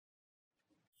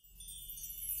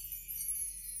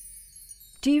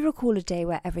Do you recall a day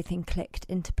where everything clicked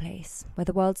into place, where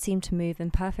the world seemed to move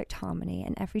in perfect harmony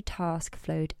and every task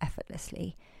flowed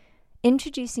effortlessly?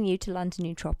 Introducing you to London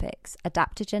Nootropics,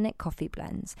 adaptogenic coffee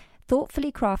blends,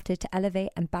 thoughtfully crafted to elevate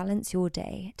and balance your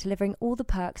day, delivering all the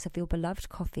perks of your beloved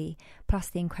coffee, plus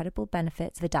the incredible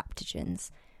benefits of adaptogens,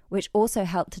 which also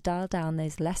help to dial down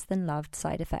those less than loved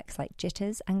side effects like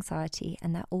jitters, anxiety,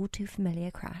 and that all too familiar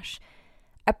crash.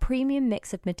 A premium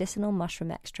mix of medicinal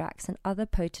mushroom extracts and other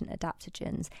potent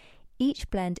adaptogens, each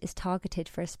blend is targeted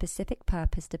for a specific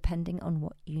purpose depending on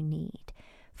what you need.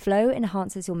 Flow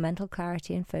enhances your mental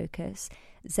clarity and focus,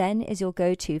 Zen is your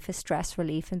go-to for stress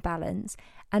relief and balance,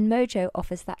 and Mojo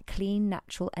offers that clean,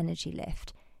 natural energy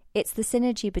lift. It's the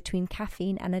synergy between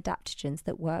caffeine and adaptogens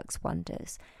that works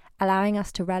wonders, allowing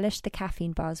us to relish the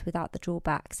caffeine buzz without the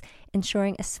drawbacks,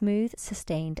 ensuring a smooth,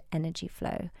 sustained energy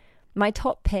flow. My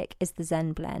top pick is the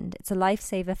Zen blend. It's a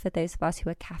lifesaver for those of us who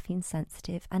are caffeine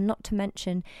sensitive, and not to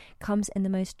mention, comes in the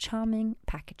most charming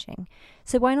packaging.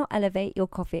 So why not elevate your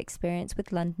coffee experience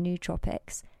with London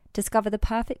Nootropics? Discover the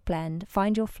perfect blend,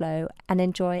 find your flow, and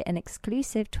enjoy an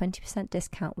exclusive 20%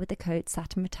 discount with the code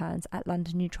SaturnReturns at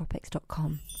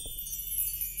londonnootropics.com.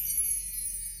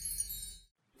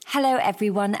 Hello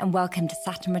everyone, and welcome to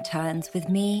Saturn Returns with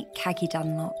me, Caggie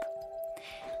Dunlop.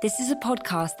 This is a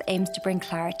podcast that aims to bring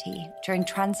clarity during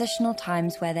transitional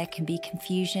times where there can be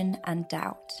confusion and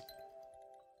doubt.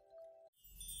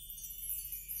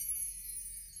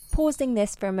 Pausing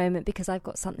this for a moment because I've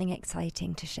got something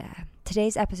exciting to share.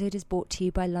 Today's episode is brought to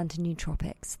you by London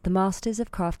Nootropics, the masters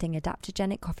of crafting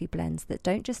adaptogenic coffee blends that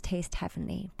don't just taste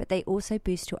heavenly, but they also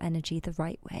boost your energy the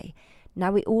right way.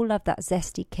 Now, we all love that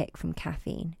zesty kick from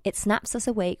caffeine. It snaps us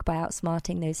awake by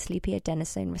outsmarting those sleepy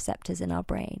adenosine receptors in our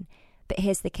brain. But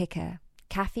here's the kicker.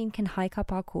 Caffeine can hike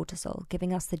up our cortisol,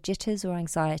 giving us the jitters or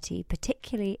anxiety,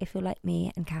 particularly if you're like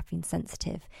me and caffeine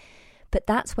sensitive. But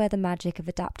that's where the magic of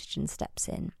adaptogen steps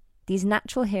in. These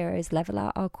natural heroes level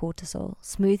out our cortisol,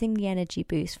 smoothing the energy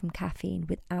boost from caffeine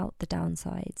without the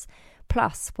downsides.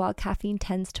 Plus, while caffeine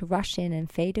tends to rush in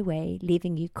and fade away,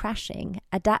 leaving you crashing,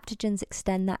 adaptogens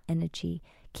extend that energy,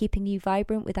 keeping you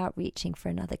vibrant without reaching for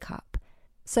another cup.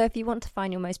 So if you want to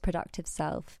find your most productive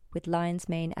self with lion's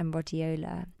mane and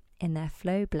rhodiola in their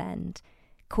flow blend,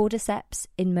 cordyceps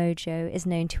in Mojo is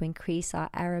known to increase our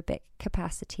aerobic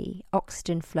capacity,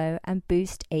 oxygen flow, and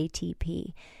boost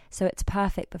ATP. So it's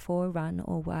perfect before a run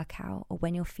or workout or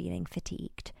when you're feeling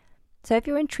fatigued. So if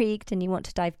you're intrigued and you want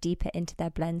to dive deeper into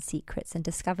their blend secrets and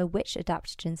discover which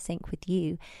adaptogens sync with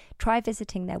you, try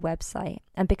visiting their website.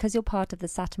 And because you're part of the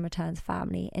Saturn Returns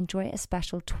family, enjoy a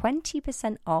special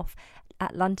 20% off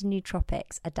at London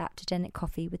Nootropics adaptogenic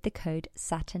coffee with the code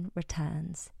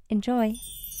SaturnReturns. Enjoy!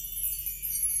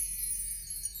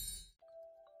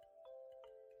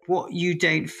 What you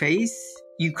don't face,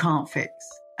 you can't fix.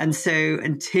 And so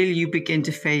until you begin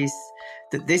to face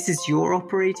that this is your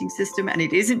operating system and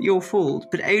it isn't your fault,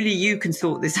 but only you can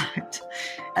sort this out.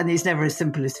 And it's never as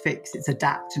simple as fix. It's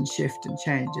adapt and shift and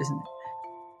change, isn't it?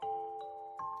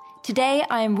 Today,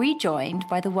 I am rejoined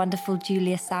by the wonderful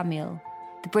Julia Samuel,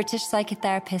 the British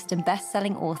psychotherapist and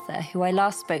best-selling author who I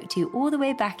last spoke to all the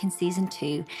way back in season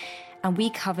 2, and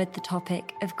we covered the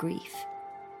topic of grief.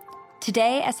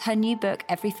 Today, as her new book,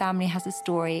 Every Family Has a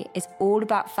Story, is all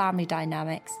about family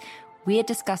dynamics, we are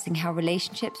discussing how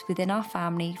relationships within our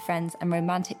family, friends, and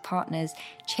romantic partners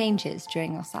changes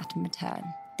during our Saturn return.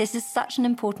 This is such an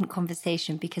important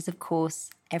conversation because, of course,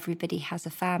 everybody has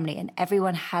a family and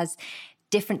everyone has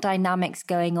different dynamics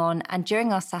going on. And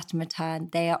during our Saturn return,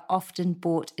 they are often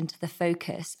brought into the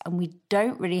focus, and we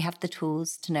don't really have the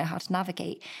tools to know how to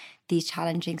navigate these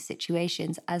challenging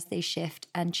situations as they shift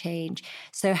and change.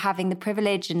 So having the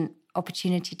privilege and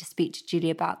opportunity to speak to Julie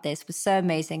about this was so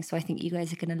amazing. So I think you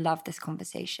guys are going to love this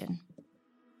conversation.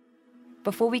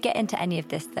 Before we get into any of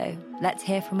this though, let's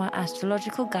hear from our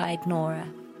astrological guide, Nora.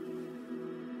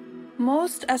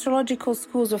 Most astrological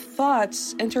schools of thought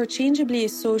interchangeably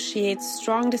associate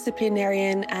strong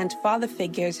disciplinarian and father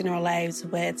figures in our lives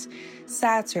with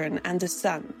Saturn and the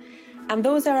Sun. And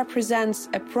those that represent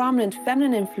a prominent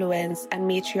feminine influence and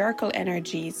matriarchal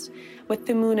energies with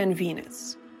the Moon and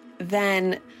Venus.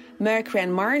 Then Mercury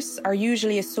and Mars are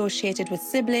usually associated with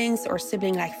siblings or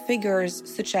sibling-like figures,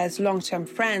 such as long-term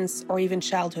friends or even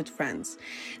childhood friends,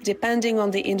 depending on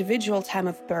the individual time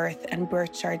of birth and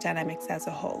birth chart dynamics as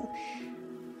a whole.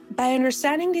 By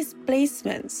understanding these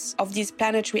placements of these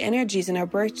planetary energies in our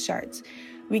birth chart,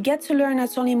 we get to learn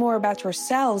not only more about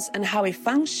ourselves and how we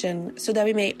function, so that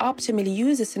we may optimally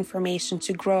use this information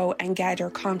to grow and guide our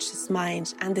conscious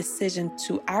mind and decision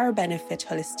to our benefit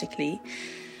holistically,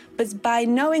 But by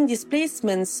knowing these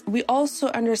placements, we also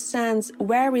understand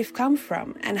where we've come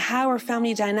from and how our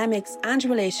family dynamics and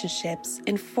relationships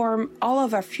inform all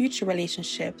of our future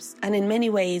relationships and, in many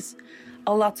ways,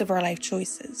 a lot of our life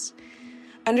choices.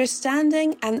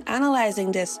 Understanding and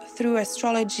analyzing this through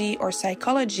astrology or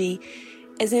psychology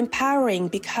is empowering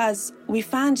because we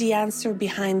found the answer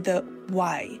behind the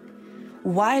why.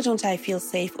 Why don't I feel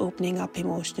safe opening up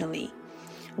emotionally?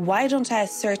 Why don't I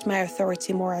assert my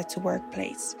authority more at the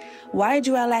workplace? Why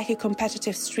do I lack a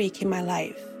competitive streak in my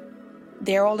life?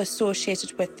 They're all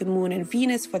associated with the Moon and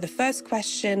Venus for the first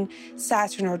question,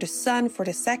 Saturn or the Sun for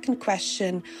the second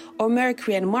question, or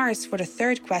Mercury and Mars for the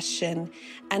third question,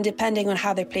 and depending on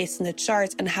how they're placed in the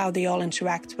chart and how they all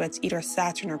interact with either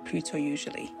Saturn or Pluto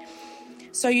usually.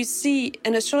 So you see,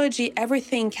 in astrology,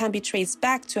 everything can be traced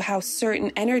back to how certain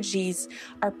energies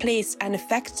are placed and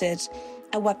affected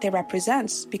and what they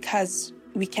represent, because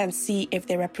we can see if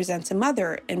they represent a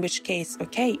mother, in which case,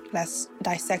 okay, let's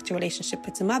dissect your relationship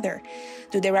with a mother.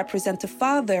 Do they represent a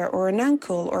father or an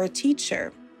uncle or a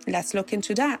teacher? Let's look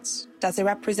into that. Does it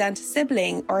represent a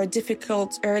sibling or a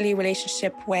difficult early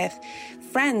relationship with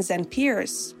friends and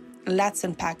peers? Let's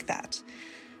unpack that.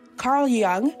 Carl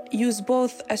Jung used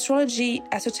both astrology,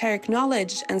 esoteric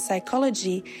knowledge, and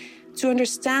psychology to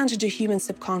understand the human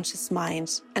subconscious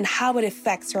mind and how it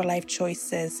affects our life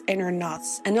choices, inner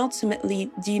knots, and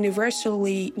ultimately the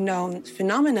universally known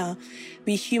phenomena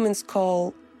we humans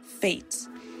call fate.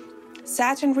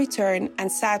 Saturn return and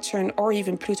Saturn or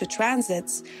even Pluto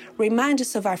transits remind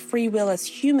us of our free will as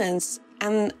humans,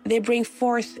 and they bring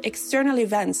forth external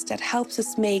events that helps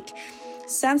us make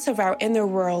sense of our inner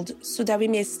world so that we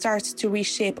may start to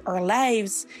reshape our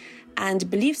lives and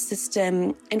belief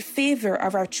system in favor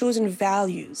of our chosen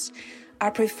values,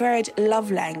 our preferred love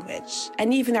language,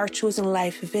 and even our chosen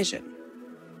life vision.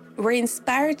 We're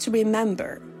inspired to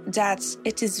remember that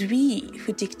it is we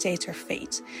who dictate our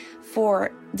fate,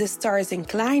 for the stars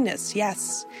incline us,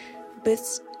 yes, but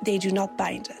they do not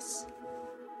bind us.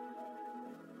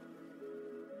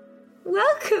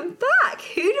 Welcome back.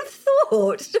 Who'd have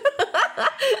thought?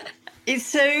 It's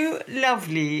so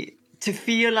lovely to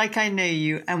feel like I know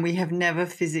you and we have never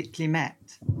physically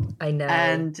met. I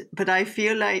know. But I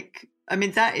feel like, I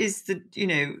mean, that is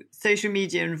social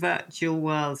media and virtual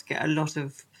worlds get a lot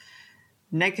of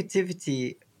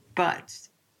negativity, but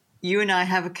you and I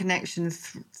have a connection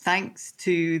thanks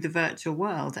to the virtual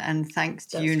world and thanks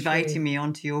to you inviting me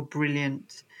onto your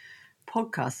brilliant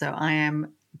podcast. So I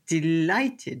am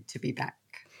delighted to be back.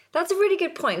 That's a really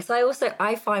good point. So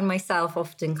I find myself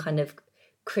often kind of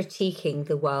critiquing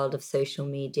the world of social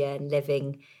media and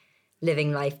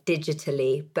living life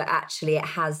digitally, but actually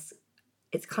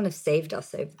it's kind of saved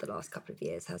us over the last couple of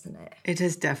years, hasn't it? It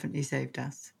has definitely saved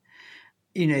us.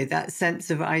 You know, that sense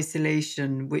of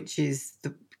isolation, which is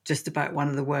just about one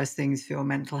of the worst things for your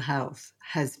mental health,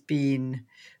 has been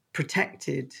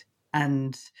protected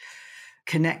and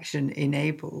connection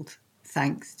enabled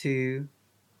thanks to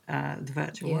the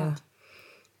virtual world.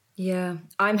 Yeah,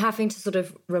 I'm having to sort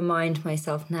of remind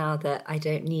myself now that I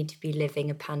don't need to be living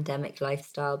a pandemic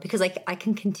lifestyle, because I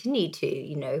can continue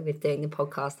to, with doing the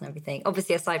podcast and everything.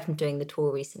 Obviously, aside from doing the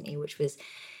tour recently, which was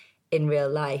in real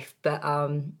life. But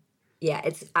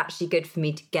it's actually good for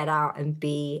me to get out and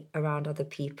be around other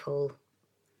people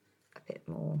a bit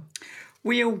more.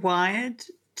 We are wired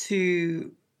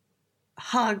to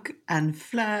hug and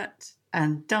flirt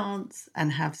and dance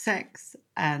and have sex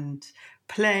and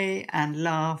play and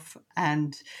laugh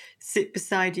and sit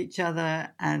beside each other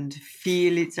and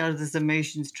feel each other's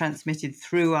emotions transmitted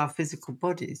through our physical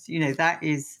bodies. You know, that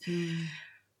is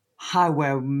how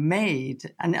we're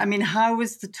made. And I mean, how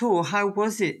was the tour? How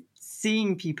was it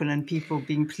seeing people and people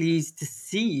being pleased to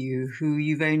see you who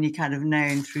you've only kind of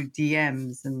known through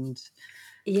DMs and...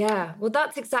 Yeah, well,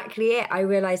 that's exactly it. I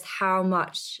realised how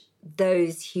much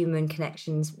those human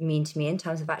connections mean to me in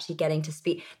terms of actually getting to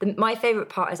speak. My favourite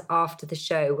part is after the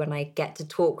show when I get to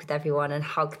talk with everyone and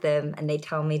hug them and they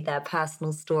tell me their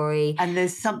personal story. And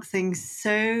there's something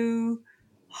so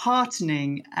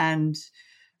heartening and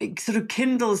it sort of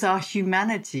kindles our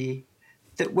humanity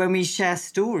that when we share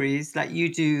stories like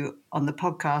you do on the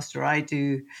podcast or I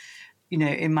do,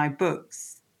 in my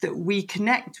books, that we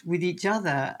connect with each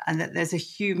other and that there's a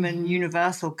human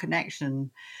universal connection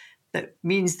that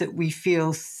means that we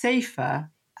feel safer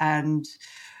and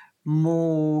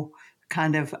more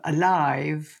kind of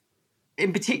alive,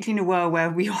 in particular in a world where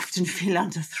we often feel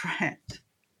under threat.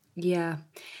 Yeah.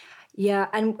 Yeah,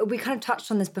 and we kind of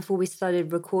touched on this before we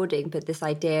started recording, but this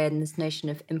idea and this notion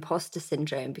of imposter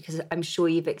syndrome, because I'm sure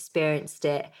you've experienced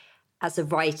it as a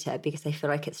writer, because I feel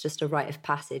like it's just a rite of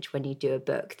passage when you do a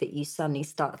book that you suddenly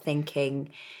start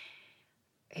thinking,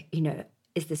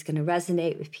 is this going to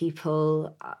resonate with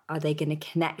people? Are they going to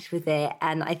connect with it?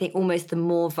 And I think almost the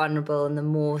more vulnerable and the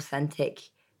more authentic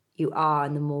you are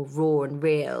and the more raw and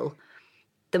real,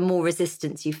 the more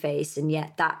resistance you face. And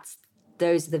yet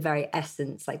those are the very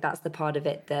essence, like that's the part of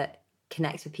it that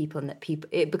connects with people, and that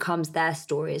it becomes their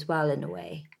story as well in a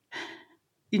way.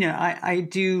 I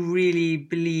do really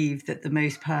believe that the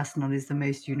most personal is the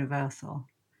most universal.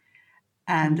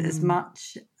 And as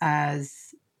much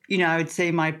as, I would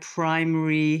say my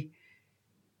primary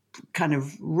kind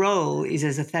of role is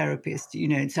as a therapist,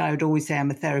 so I would always say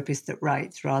I'm a therapist that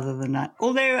writes rather than that.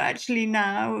 Although actually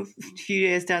now, a few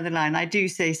years down the line, I do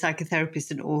say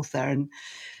psychotherapist and author, and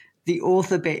the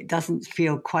author bit doesn't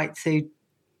feel quite so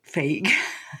fake.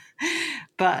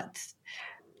 But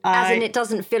as in, it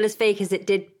doesn't feel as fake as it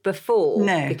did before.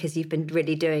 No. Because you've been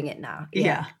really doing it now.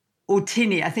 Yeah. Or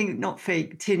tinny. I think not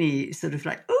fake, tinny, sort of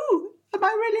like, oh, am I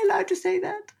really allowed to say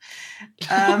that?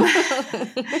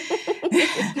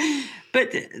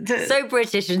 But so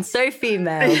British and so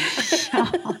female.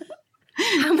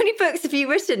 How many books have you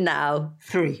written now?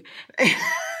 3.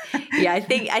 Yeah, I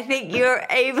think you're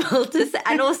able to say,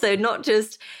 and also not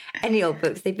just any old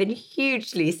books, they've been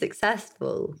hugely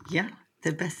successful. Yeah,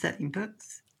 they're best-selling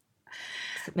books.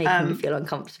 It's making me feel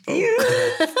uncomfortable.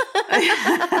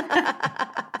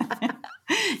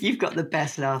 You've got the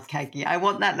best laugh, Kaggy. I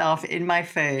want that laugh in my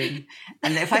phone.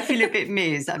 And if I feel a bit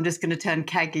mies, I'm just going to turn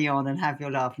Kaggy on and have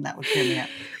your laugh, and that will cheer me up.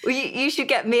 Well, you should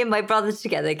get me and my brother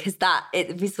together, because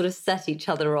we sort of set each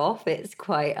other off. It's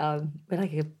quite, we're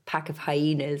like a pack of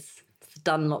hyenas. It's a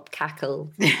Dunlop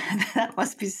cackle. That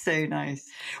must be so nice.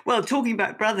 Well, talking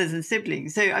about brothers and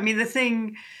siblings. So, I mean, the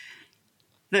thing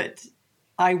that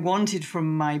I wanted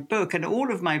from my book, and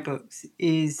all of my books,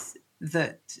 is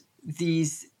that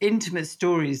these intimate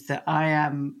stories that I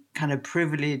am kind of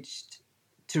privileged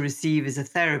to receive as a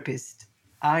therapist,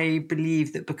 I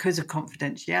believe that because of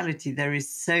confidentiality, there is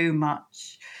so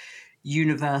much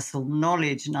universal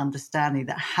knowledge and understanding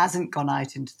that hasn't gone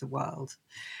out into the world.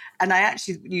 And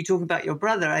you talk about your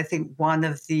brother, I think one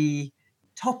of the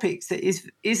topics that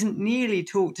isn't nearly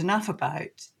talked enough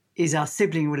about is our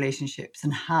sibling relationships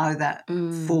and how that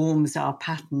forms our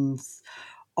patterns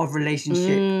of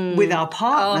relationship with our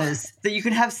partners. That you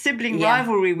can have sibling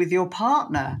rivalry with your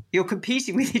partner. You're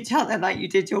competing with each other like you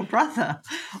did your brother.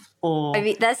 I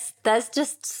mean, there's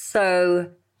just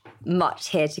so much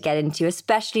here to get into,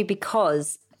 especially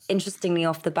because, interestingly,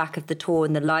 off the back of the tour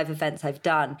and the live events I've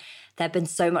done, there have been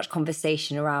so much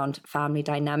conversation around family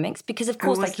dynamics because, of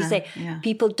course, like you say,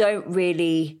 people don't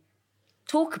really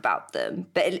talk about them,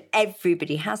 but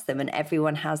everybody has them, and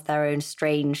everyone has their own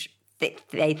strange,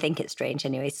 they think it's strange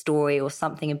anyway, story or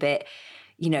something a bit,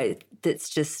 that's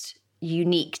just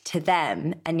unique to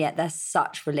them. And yet there's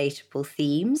such relatable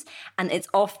themes. And it's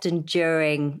often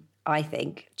during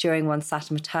one's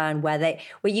Saturn return where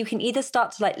you can either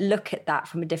start to look at that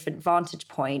from a different vantage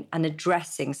point and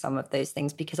addressing some of those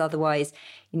things, because otherwise,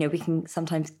 we can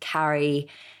sometimes carry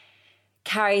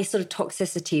sort of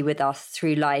toxicity with us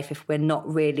through life if we're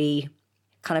not really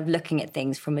kind of looking at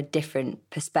things from a different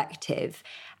perspective.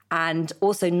 And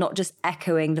also not just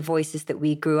echoing the voices that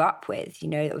we grew up with,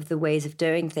 of the ways of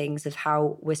doing things, of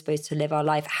how we're supposed to live our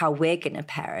life, how we're going to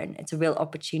parent. It's a real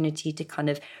opportunity to kind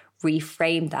of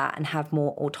reframe that and have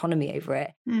more autonomy over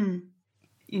it.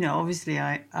 Obviously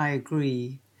I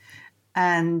agree.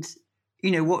 And,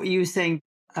 what you were saying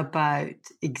about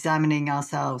examining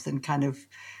ourselves and kind of,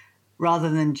 rather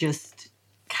than just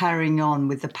carrying on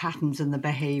with the patterns and the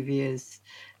behaviors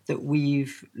that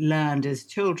we've learned as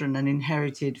children and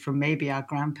inherited from maybe our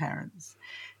grandparents,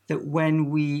 that when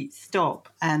we stop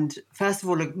and first of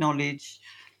all acknowledge,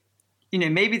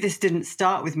 maybe this didn't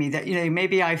start with me, that,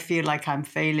 maybe I feel like I'm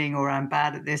failing or I'm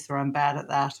bad at this or I'm bad at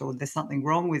that or there's something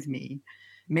wrong with me.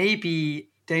 Maybe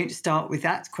don't start with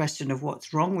that question of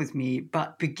what's wrong with me,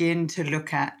 but begin to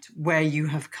look at where you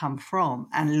have come from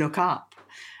and look up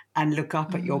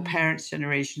at your parents'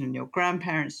 generation and your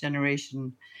grandparents'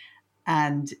 generation,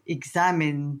 and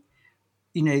examine,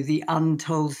 the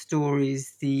untold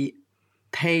stories, the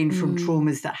pain from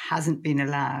traumas that hasn't been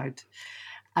allowed,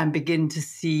 and begin to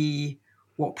see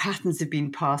what patterns have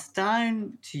been passed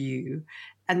down to you.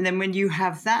 And then when you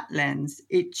have that lens,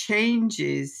 it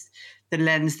changes the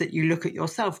lens that you look at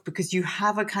yourself, because you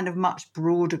have a kind of much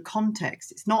broader context.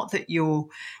 It's not that you're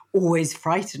always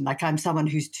frightened, like I'm someone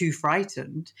who's too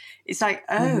frightened. It's like,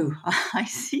 I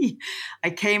see. I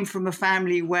came from a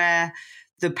family where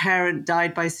the parent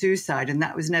died by suicide and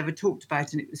that was never talked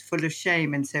about and it was full of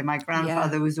shame. And so my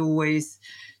grandfather was always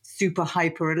super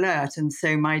hyper alert. And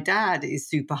so my dad is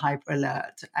super hyper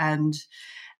alert. And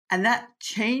that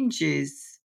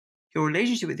changes your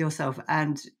relationship with yourself,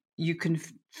 and you can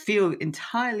feel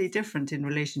entirely different in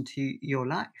relation to your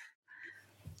life.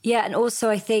 Yeah, and also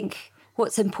I think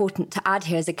what's important to add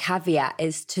here as a caveat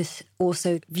is to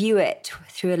also view it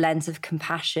through a lens of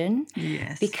compassion.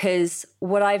 Yes. Because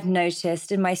what I've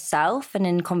noticed in myself and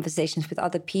in conversations with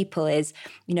other people is,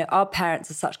 you know, our parents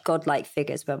are such godlike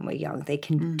figures when we're young. They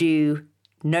can do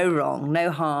no wrong, no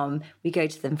harm. We go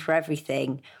to them for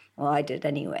everything. Well, I did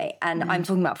anyway. And I'm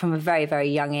talking about from a very, very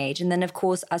young age. And then, of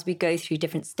course, as we go through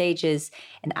different stages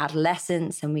in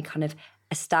adolescence and we kind of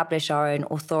establish our own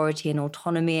authority and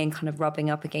autonomy and kind of rubbing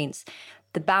up against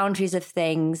the boundaries of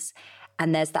things,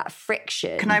 and there's that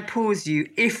friction. Can I pause you?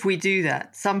 If we do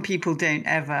that, some people don't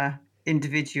ever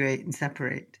individuate and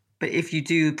separate. But if you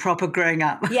do proper growing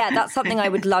up. Yeah, that's something I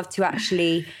would love to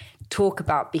actually talk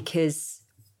about because,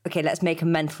 okay, let's make a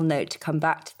mental note to come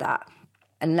back to that.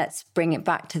 And let's bring it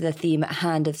back to the theme at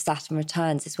hand of Saturn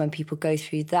Returns, is when people go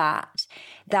through that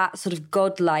sort of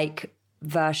godlike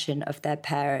version of their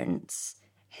parents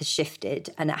has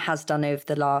shifted, and it has done over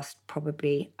the last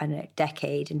probably, I don't know,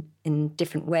 decade in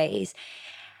different ways.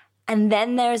 And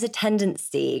then there is a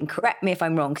tendency, and correct me if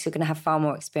I'm wrong, because you're going to have far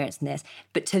more experience in this,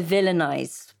 but to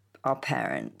villainize our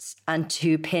parents and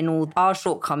to pin all our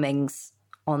shortcomings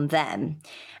on them.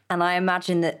 And I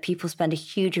imagine that people spend a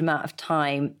huge amount of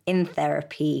time in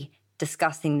therapy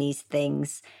discussing these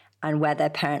things and where their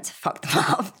parents have fucked them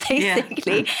up,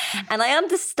 basically. Yeah. And I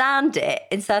understand it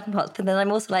in certain parts, but then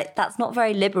I'm also like, that's not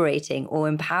very liberating or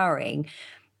empowering.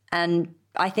 And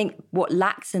I think what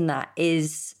lacks in that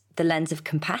is the lens of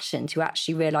compassion, to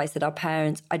actually realize that our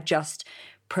parents are just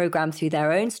programmed through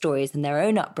their own stories and their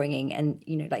own upbringing. And,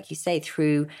 you know, like you say,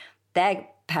 through their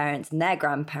parents and their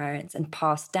grandparents and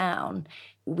passed down,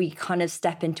 we kind of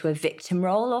step into a victim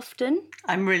role often.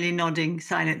 I'm really nodding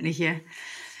silently here.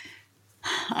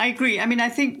 I agree. I mean, I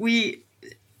think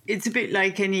it's a bit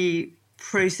like any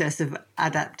process of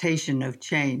adaptation, of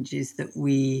change, is that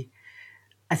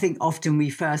I think often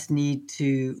we first need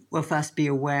to, first be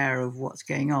aware of what's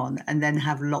going on and then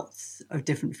have lots of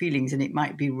different feelings. And it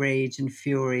might be rage and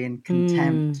fury and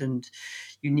contempt and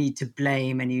you need to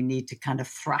blame and you need to kind of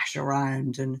thrash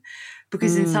around. And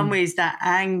because in some ways that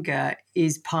anger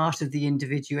is part of the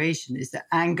individuation, is that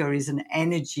anger is an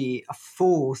energy, a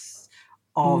force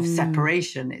of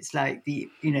separation. It's like the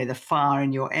fire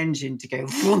in your engine to go,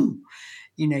 vroom,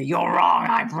 you're wrong,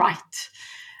 I'm right.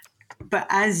 But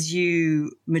as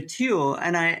you mature,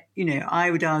 and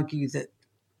I would argue that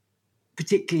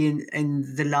particularly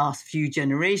in the last few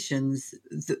generations,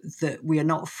 that we are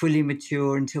not fully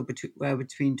mature until we're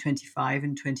between 25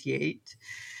 and 28.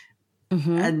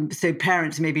 Mm-hmm. And so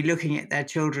parents may be looking at their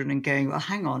children and going, well,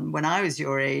 hang on, when I was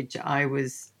your age, I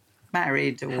was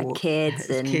married or had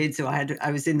kids, or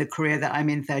I was in the career that I'm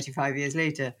in 35 years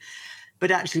later. But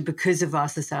actually, because of our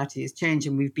society has changed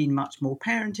and we've been much more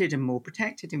parented and more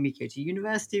protected, and we go to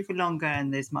university for longer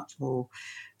and there's much more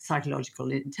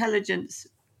psychological intelligence,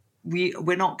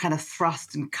 we're not kind of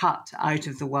thrust and cut out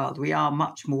of the world. We are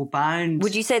much more bound.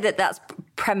 Would you say that that's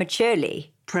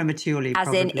prematurely? Prematurely, as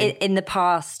probably. in the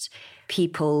past,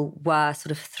 people were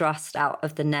sort of thrust out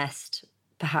of the nest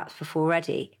perhaps before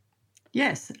ready?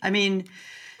 Yes. I mean,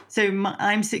 so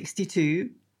I'm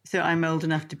 62. So I'm old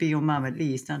enough to be your mum at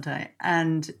least, aren't I?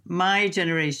 And my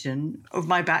generation, of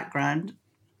my background,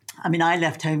 I mean, I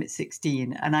left home at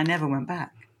 16 and I never went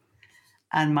back.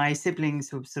 And my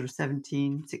siblings were sort of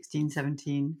 16,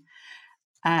 17.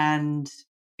 And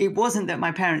it wasn't that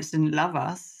my parents didn't love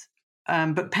us,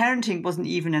 but parenting wasn't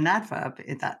even an adverb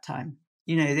at that time.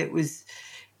 It was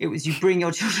you bring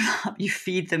your children up, you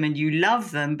feed them and you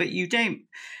love them, but you don't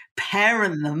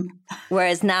parent them.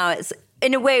 Whereas now it's,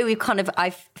 in a way, we've kind of,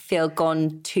 I feel,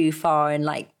 gone too far and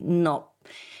like not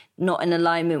in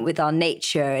alignment with our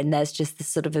nature. And there's just this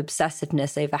sort of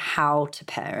obsessiveness over how to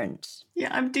parent.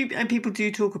 Yeah, and people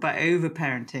do talk about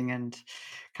over-parenting and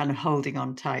kind of holding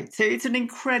on tight. So it's an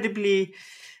incredibly,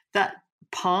 that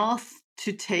path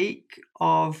to take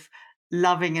of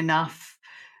loving enough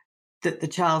that the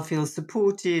child feels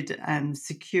supported and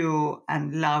secure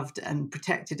and loved and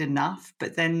protected enough,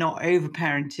 but then not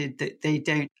over-parented, that they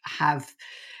don't have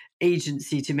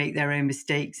agency to make their own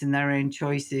mistakes and their own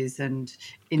choices and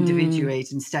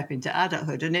individuate and step into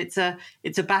adulthood. And it's a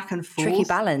back and forth. Tricky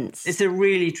balance. It's a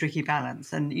really tricky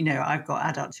balance. And, I've got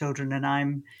adult children and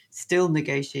I'm still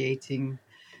negotiating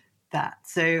that.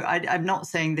 So I'm not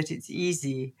saying that it's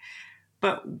easy,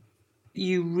 but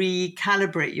you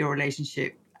recalibrate your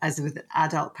relationship as with an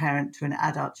adult parent to an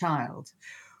adult child,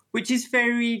 which is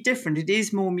very different. It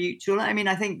is more mutual. I mean,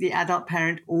 I think the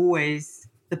parent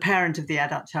of the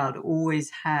adult child always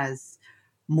has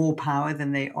more power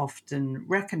than they often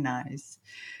recognize.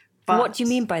 But what do you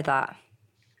mean by that?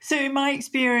 So in my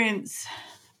experience,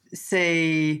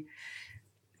 say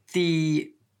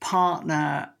the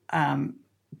partner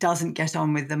doesn't get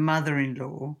on with the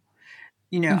mother-in-law,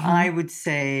 I would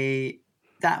say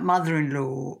that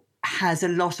mother-in-law has a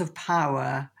lot of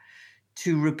power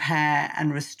to repair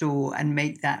and restore and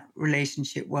make that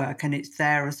relationship work. And it's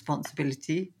their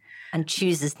responsibility. And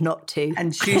chooses not to.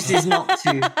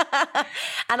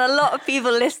 And a lot of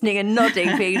people listening and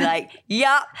nodding, being like,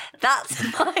 "Yup, that's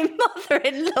my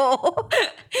mother-in-law."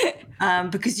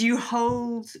 Because you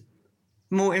hold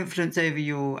more influence over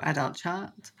your adult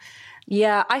child.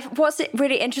 Yeah, what's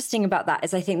really interesting about that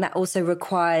is I think that also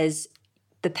requires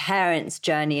the parents'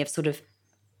 journey of sort of,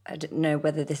 I don't know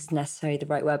whether this is necessarily the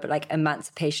right word, but like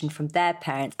emancipation from their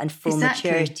parents and full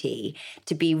maturity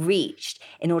to be reached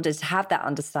in order to have that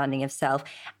understanding of self.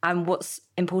 And what's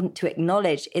important to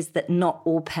acknowledge is that not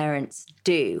all parents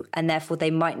do, and therefore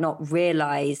they might not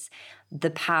realize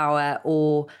the power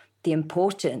or the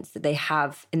importance that they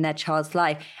have in their child's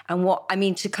life.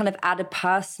 And to kind of add a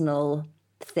personal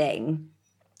thing,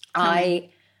 I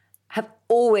have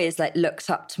always looked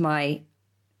up to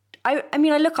I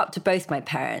look up to both my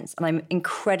parents, and I'm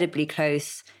incredibly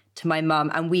close to my mum,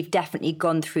 and we've definitely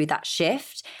gone through that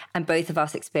shift, and both of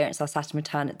us experienced our Saturn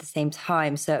return at the same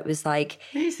time. So it was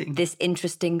amazing. This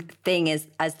interesting thing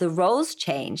as the roles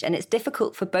change, and it's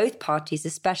difficult for both parties,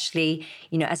 especially,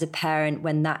 as a parent,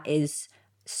 when that is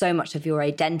so much of your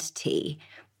identity.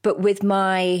 But with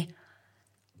my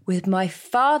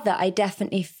father, I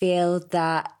definitely feel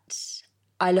that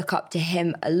I look up to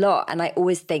him a lot, and I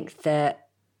always think that,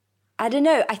 I don't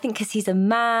know, I think because he's a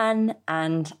man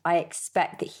and I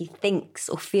expect that he thinks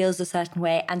or feels a certain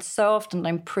way. And so often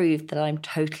I'm proved that I'm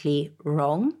totally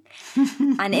wrong.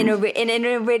 And in a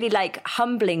really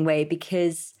humbling way,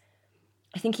 because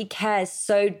I think he cares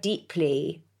so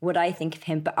deeply what I think of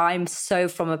him. But I'm so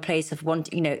from a place of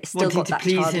wanting got that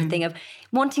childhood thing of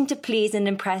wanting to please and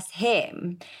impress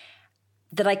him,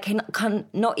 that I can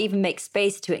not even make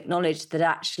space to acknowledge that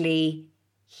actually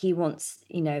he wants,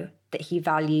 that he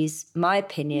values my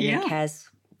opinion and cares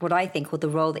what I think or the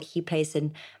role that he plays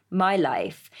in my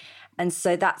life. And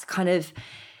so that's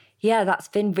that's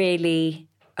been really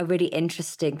a really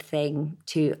interesting thing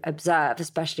to observe,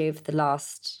 especially over the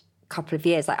last couple of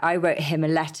years. I wrote him a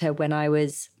letter when I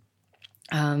was,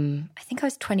 I think I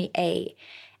was 28.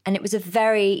 And it was a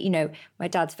very, my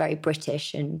dad's very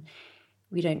British and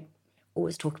we don't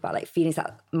always talk about feelings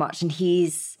that much. And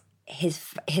his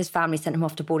family sent him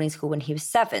off to boarding school when he was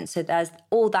 7. So there's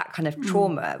all that kind of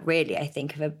trauma, really, I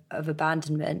think, of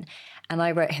abandonment. And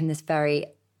I wrote him this very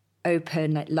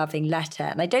open, loving letter.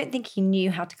 And I don't think he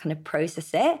knew how to kind of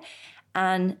process it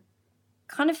and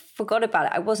kind of forgot about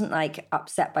it. I wasn't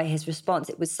upset by his response.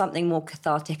 It was something more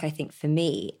cathartic, I think, for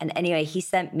me. And anyway, he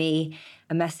sent me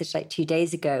a message 2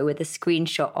 days ago with a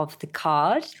screenshot of the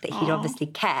card that he'd obviously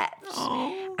kept.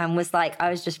 And was I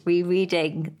was just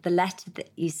rereading the letter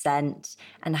that you sent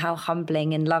and how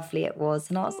humbling and lovely it was.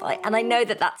 And I was and I know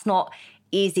that that's not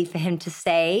easy for him to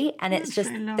say. And it's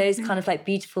just those kind of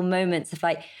beautiful moments of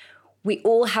we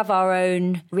all have our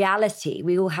own reality.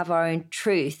 We all have our own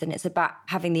truth. And it's about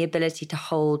having the ability to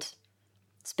hold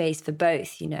space for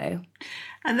both,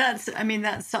 And that's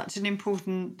such an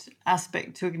important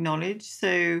aspect to acknowledge.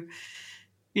 So,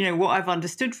 what I've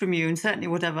understood from you, and certainly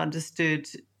what I've understood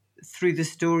through the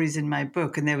stories in my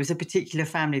book, and there was a particular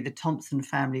family, the Thompson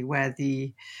family, where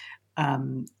the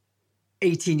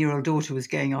 18-year-old daughter was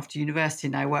going off to university,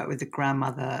 and I worked with the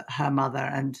grandmother, her mother,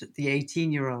 and the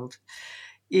 18-year-old,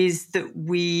 is that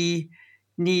we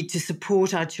need to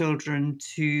support our children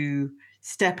to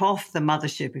step off the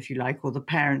mothership, if you like, or the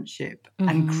parentship,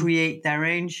 and create their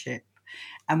own ship.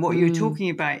 And what you're talking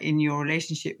about in your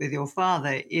relationship with your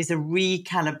father is a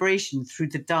recalibration through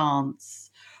the dance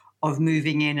of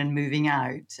moving in and moving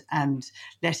out and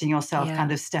letting yourself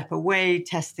kind of step away,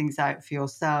 test things out for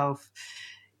yourself.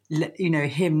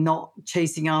 Him not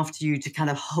chasing after you to kind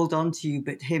of hold on to you,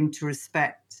 but him to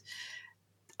respect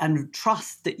and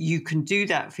trust that you can do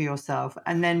that for yourself.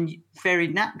 And then very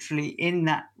naturally in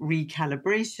that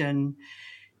recalibration,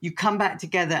 you come back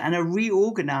together and are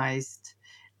reorganized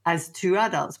as two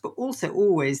adults, but also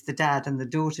always the dad and the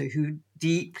daughter who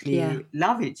deeply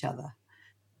love each other.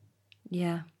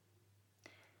 Yeah.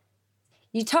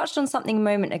 You touched on something a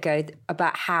moment ago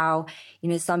about how,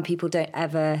 some people don't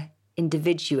ever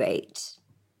individuate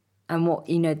and what,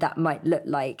 that might look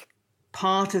like.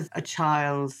 Part of a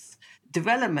child's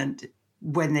development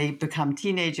when they become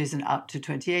teenagers and up to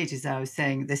 28, as I was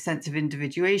saying, the sense of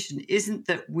individuation isn't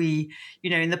that we,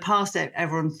 in the past,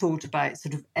 everyone thought about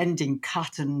sort of ending,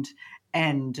 cut and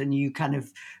end, and you kind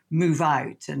of move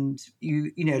out, and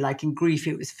like in grief,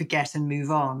 it was forget and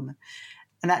move on.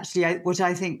 And actually, what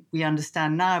I think we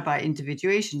understand now about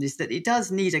individuation is that it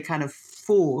does need a kind of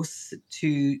force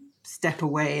to step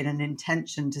away and an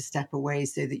intention to step away,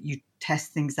 so that you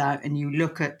test things out and you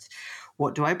look at,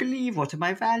 what do I believe? What are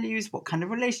my values? What kind of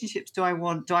relationships do I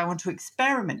want? Do I want to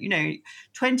experiment?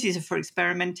 20s are for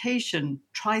experimentation,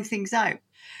 try things out.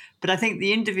 But I think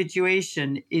the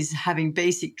individuation is having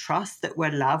basic trust that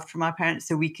we're loved from our parents,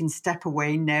 so we can step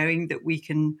away knowing that we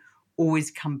can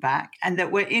always come back, and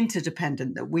that we're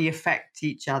interdependent, that we affect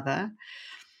each other.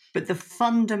 But the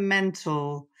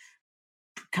fundamental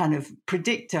kind of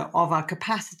predictor of our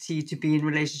capacity to be in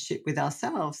relationship with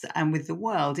ourselves and with the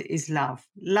world is love.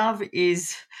 Love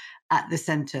is at the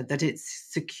center, that it's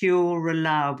secure,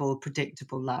 reliable,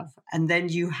 predictable love. And then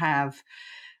you have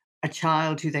a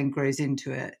child who then grows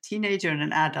into a teenager and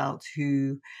an adult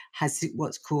who has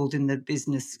what's called in the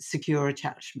business secure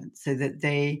attachment, so that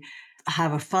they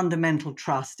have a fundamental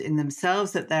trust in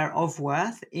themselves that they're of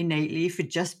worth innately for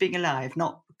just being alive,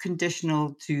 not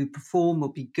conditional to perform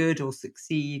or be good or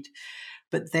succeed,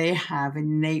 but they have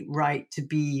innate right to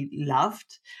be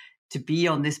loved, to be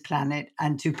on this planet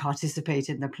and to participate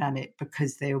in the planet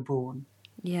because they were born.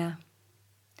 Yeah.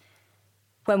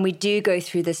 When we do go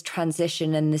through this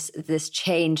transition and this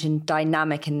change and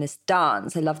dynamic in this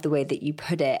dance, I love the way that you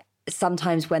put it.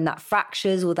 Sometimes when that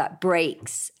fractures or that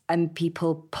breaks and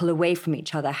people pull away from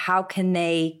each other, how can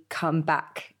they come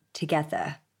back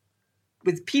together?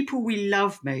 With people we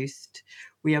love most,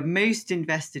 we are most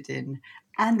invested in,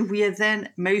 and we are then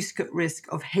most at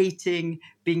risk of hating,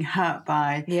 being hurt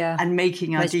by, and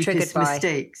making our deepest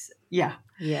mistakes. Yeah.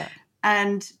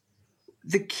 And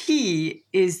the key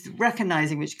is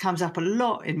recognizing, which comes up a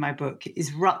lot in my book,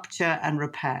 is rupture and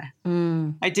repair.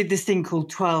 I did this thing called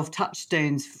 12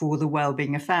 touchstones for the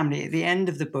well-being of family at the end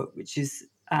of the book, which is,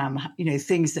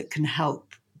 things that can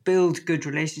help build good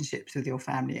relationships with your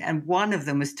family. And one of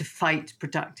them was to fight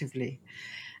productively.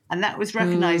 And that was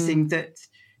recognizing that,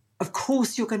 of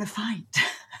course, you're going to fight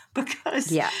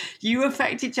because you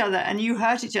affect each other and you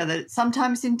hurt each other,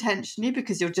 sometimes intentionally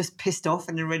because you're just pissed off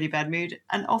and in a really bad mood,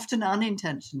 and often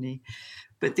unintentionally.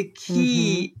 But the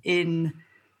key in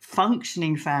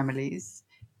functioning families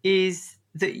is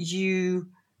that you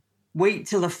wait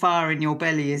till the fire in your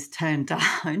belly is turned down.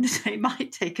 It might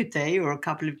take a day or a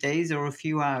couple of days or a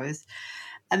few hours.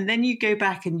 And then you go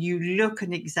back and you look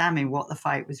and examine what the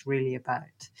fight was really about.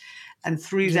 And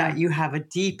through that, you have a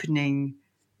deepening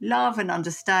love and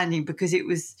understanding, because it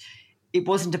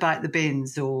wasn't about the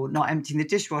bins or not emptying the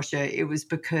dishwasher. It was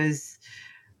because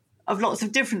of lots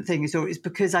of different things, or it's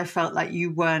because I felt like you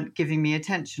weren't giving me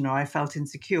attention, or I felt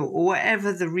insecure, or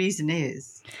whatever the reason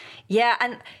is. Yeah.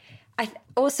 And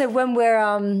also when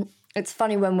we're, it's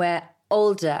funny, when we're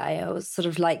older, I always sort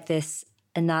of like this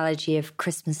analogy of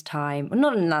Christmas time. Well,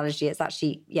 not an analogy, it's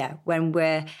actually, when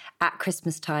we're at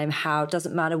Christmas time, how it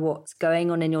doesn't matter what's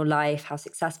going on in your life, how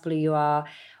successful you are,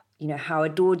 how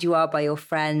adored you are by your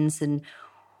friends and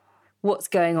what's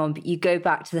going on, but you go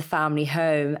back to the family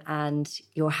home and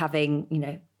you're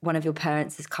having, one of your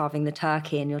parents is carving the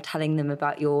turkey and you're telling them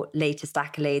about your latest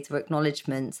accolades or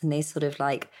acknowledgements, and they sort of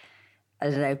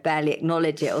barely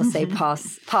acknowledge it or say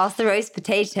pass the roast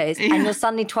potatoes, and you're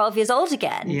suddenly 12 years old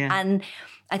again. And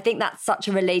I think that's such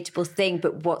a relatable thing,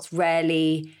 but what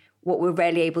we're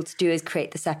rarely able to do is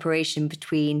create the separation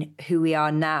between who we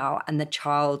are now and the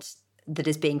child that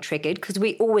is being triggered, because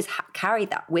we always carry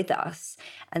that with us.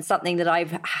 And something that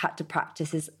I've had to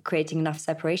practice is creating enough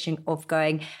separation of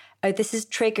going, oh, this is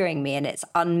triggering me, and it's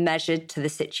unmeasured to the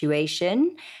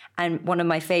situation. And one of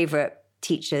my favorite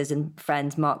teachers and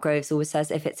friends, Mark Groves, always says,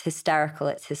 if it's hysterical,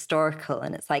 it's historical.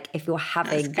 And it's like, if you're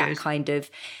having that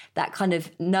kind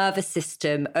of nervous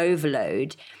system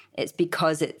overload, it's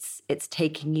because it's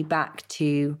taking you back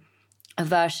to a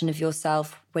version of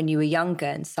yourself when you were younger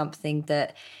and something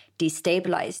that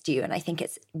destabilized you. And I think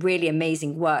it's really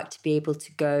amazing work to be able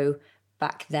to go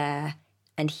back there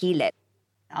and heal it.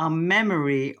 Our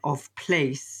memory of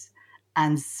place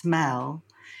and smell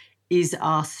is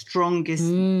our strongest,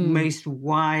 most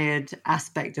wired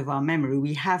aspect of our memory.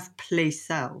 We have place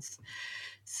cells,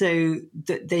 so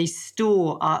that they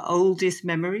store our oldest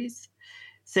memories.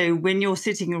 So when you're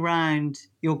sitting around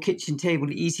your kitchen table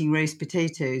eating roast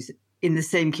potatoes in the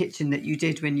same kitchen that you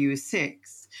did when you were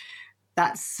 6,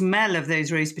 that smell of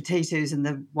those roast potatoes and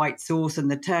the white sauce and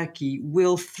the turkey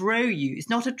will throw you. It's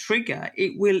not a trigger.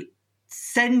 It will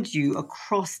send you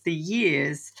across the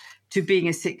years to being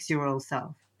a 6-year-old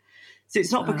self. So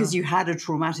it's not because you had a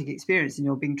traumatic experience and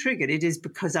you're being triggered. It is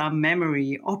because our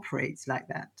memory operates like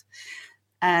that.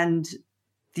 And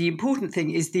the important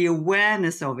thing is the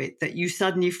awareness of it, that you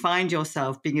suddenly find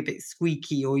yourself being a bit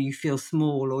squeaky, or you feel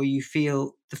small, or you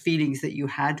feel the feelings that you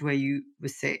had where you were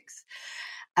 6.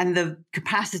 And the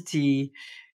capacity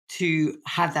to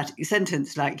have that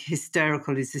sentence like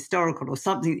hysterical is historical, or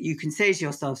something that you can say to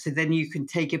yourself. So then you can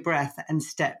take a breath and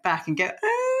step back and go,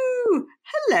 oh,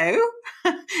 hello.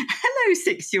 Hello,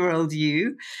 6-year-old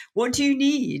you. What do you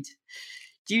need?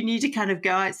 Do you need to kind of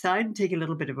go outside and take a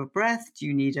little bit of a breath? Do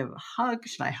you need a hug?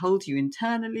 Should I hold you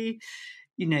internally?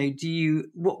 You know,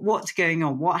 what's going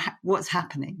on? What's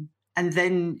happening? And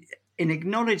then in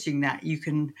acknowledging that, you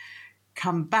can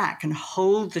come back and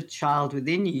hold the child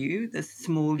within you, the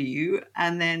small you,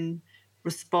 and then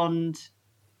respond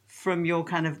from your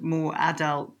kind of more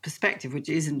adult perspective, which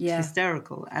isn't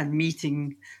hysterical, and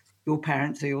meeting your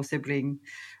parents or your sibling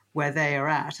where they are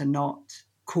at and not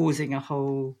causing a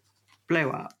whole blow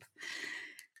up.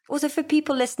 Also, for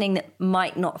people listening that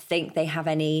might not think they have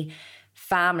any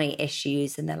family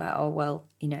issues and they're like, oh, well,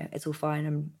 you know, it's all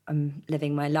fine, I'm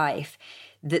living my life.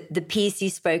 The piece you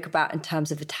spoke about in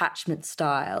terms of attachment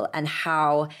style and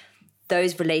how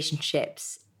those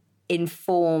relationships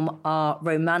inform our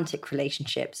romantic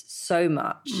relationships so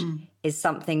much is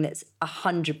something that's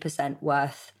 100%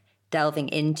 worth delving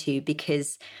into,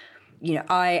 because, you know,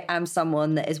 I am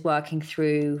someone that is working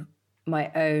through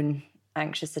my own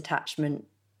anxious attachment.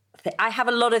 I have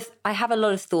a lot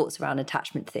of thoughts around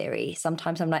attachment theory.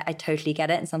 Sometimes I'm like, I totally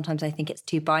get it, and sometimes I think it's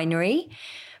too binary.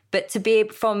 But to be,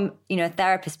 from, you know, a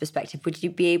therapist perspective, would you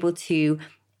be able to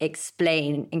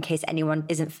explain, in case anyone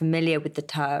isn't familiar with the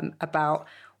term, about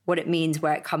what it means,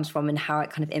 where it comes from, and how it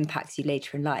kind of impacts you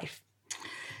later in life?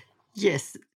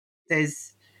 Yes,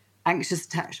 there's anxious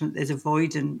attachment, there's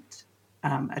avoidant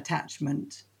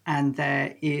attachment, and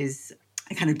there is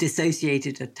a kind of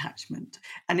dissociated attachment.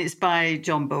 And it's by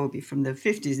John Bowlby from the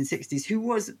 50s and 60s, who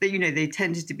was, you know, they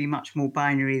tended to be much more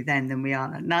binary then than we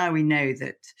are. Now we know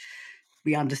that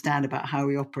we understand about how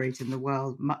we operate in the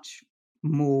world much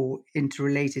more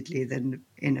interrelatedly than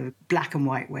in a black and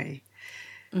white way.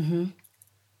 Mm-hmm.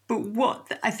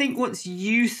 But I think what's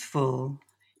useful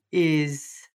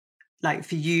is, like,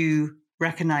 for you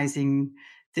recognizing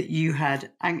that you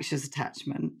had anxious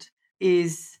attachment,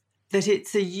 is that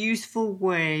it's a useful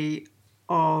way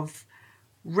of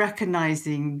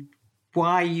recognizing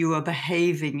why you are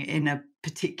behaving in a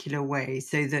particular way,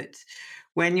 so that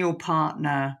when your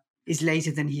partner is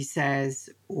later than he says,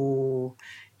 or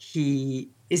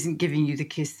he isn't giving you the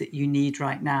kiss that you need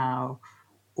right now,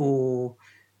 or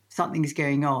something's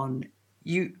going on,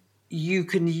 you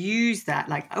can use that,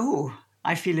 like, oh,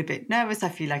 I feel a bit nervous, I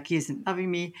feel like he isn't loving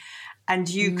me. And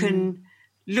you can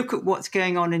look at what's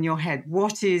going on in your head.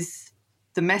 What is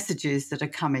the messages that are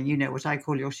coming? You know, what I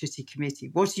call your shitty committee.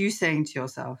 What are you saying to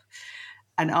yourself?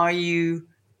 And are you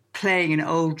playing an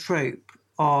old trope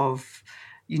of,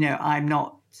 you know, I'm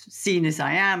not seen as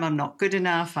I am, I'm not good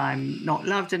enough, I'm not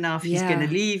loved enough, he's going to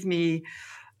leave me,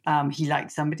 he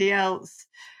likes somebody else.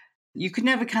 You can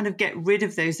never kind of get rid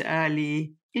of those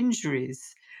early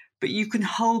injuries, but you can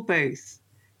hold both,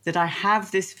 that I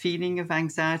have this feeling of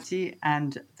anxiety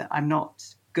and that I'm not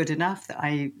good enough,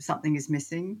 that something is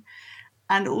missing,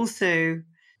 and also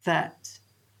that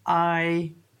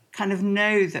I kind of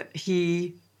know that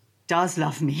he does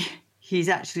love me. He's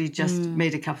actually just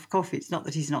made a cup of coffee. It's not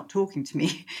that he's not talking to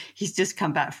me. He's just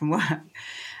come back from work.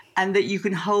 And that you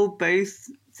can hold both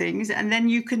things, and then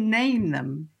you can name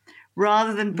them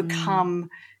rather than become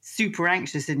super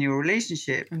anxious in your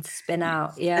relationship. And spin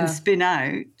out,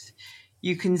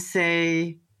 you can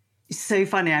say, it's so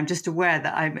funny, I'm just aware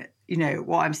that I'm, you know,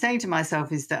 what I'm saying to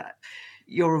myself is that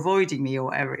you're avoiding me, or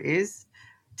whatever it is.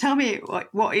 Tell me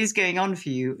what is going on for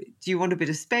you. Do you want a bit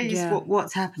of space? Yeah.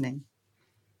 What's happening?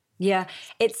 Yeah,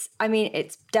 it's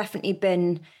definitely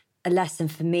been a lesson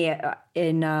for me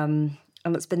and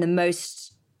it's been the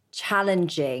most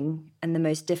challenging and the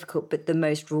most difficult, but the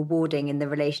most rewarding in the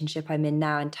relationship I'm in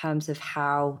now, in terms of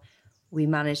how we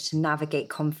manage to navigate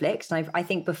conflicts. And I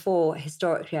think before,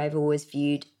 historically, I've always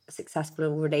viewed a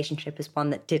successful relationship as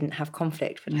one that didn't have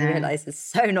conflict, but I realize it's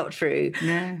so not true.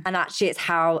 And actually it's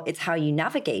how you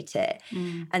navigate it.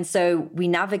 And so we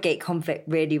navigate conflict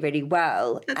really, really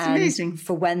well. That's amazing.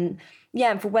 For when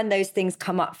those things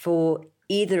come up for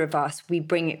either of us, we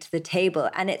bring it to the table.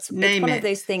 And it's one of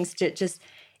those things to just,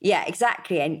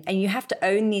 exactly. And you have to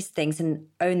own these things and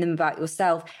own them about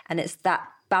yourself. And it's that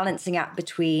balancing act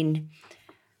between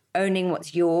owning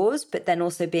what's yours, but then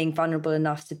also being vulnerable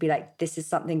enough to be like, this is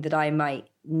something that I might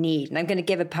need. And I'm going to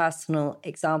give a personal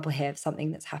example here of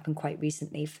something that's happened quite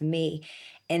recently for me,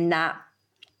 in that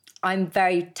I'm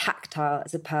very tactile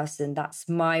as a person. That's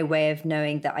my way of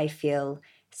knowing that I feel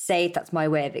safe. That's my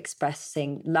way of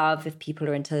expressing love. If people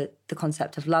are into the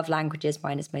concept of love languages,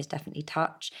 mine is most definitely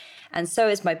touch. And so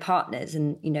is my partner's.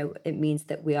 And, you know, it means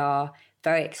that we are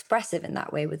very expressive in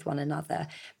that way with one another.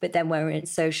 But then when we're in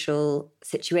social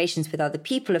situations with other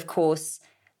people, of course,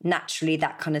 naturally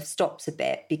that kind of stops a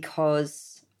bit,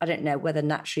 because I don't know whether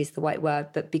naturally is the right word,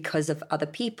 but because of other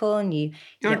people, and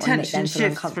your attention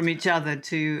shifts from each other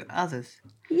to others.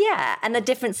 Yeah, and a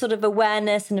different sort of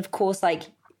awareness. And of course, like,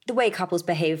 the way couples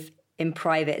behave in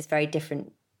private is very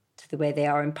different to the way they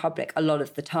are in public a lot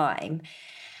of the time.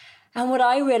 And what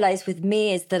I realized with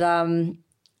me is that,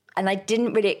 and I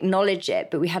didn't really acknowledge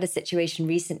it, but we had a situation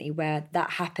recently where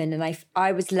that happened, and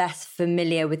I was less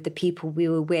familiar with the people we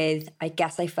were with. I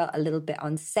guess I felt a little bit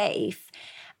unsafe.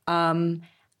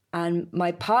 And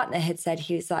my partner had said,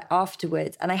 he was like,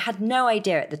 afterwards, and I had no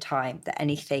idea at the time that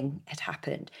anything had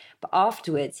happened, but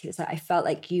afterwards he was like, I felt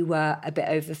like you were a bit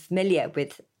over familiar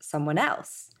with someone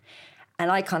else.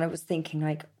 And I kind of was thinking,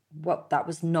 like, what, that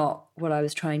was not what I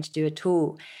was trying to do at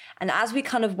all. And as we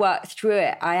kind of worked through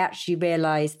it, I actually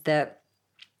realized that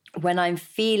when I'm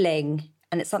feeling,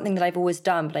 and it's something that I've always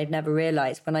done, but I've never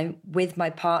realized, when I'm with my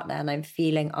partner and I'm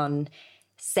feeling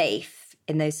unsafe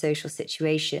in those social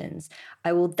situations,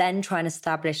 I will then try and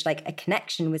establish like a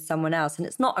connection with someone else. And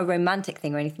it's not a romantic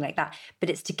thing or anything like that, but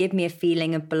it's to give me a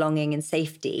feeling of belonging and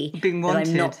safety. Being wanted.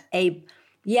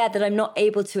 That I'm not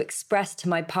able to express to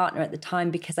my partner at the time,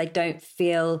 because I don't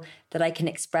feel that I can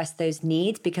express those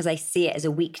needs, because I see it as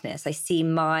a weakness. I see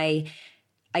my,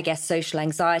 I guess, social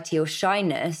anxiety or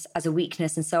shyness as a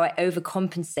weakness. And so I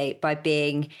overcompensate by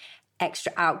being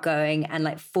extra outgoing and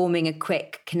like forming a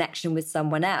quick connection with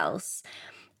someone else.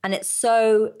 And it's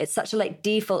such a like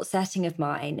default setting of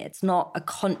mine. It's not a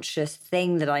conscious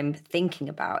thing that I'm thinking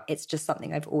about. It's just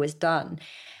something I've always done.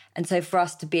 And so for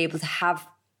us to be able to have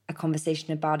a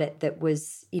conversation about it that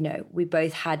was, you know, we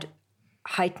both had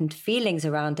heightened feelings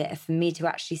around it, for me to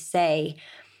actually say,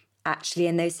 actually,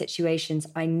 in those situations,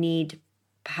 I need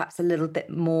perhaps a little bit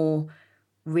more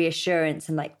reassurance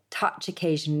and like touch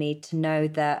occasionally to know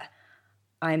that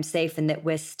I'm safe and that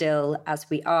we're still as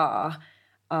we are.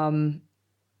 And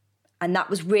that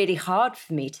was really hard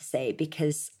for me to say,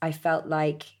 because I felt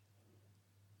like,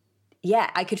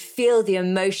 yeah, I could feel the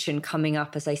emotion coming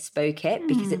up as I spoke it,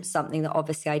 because it was something that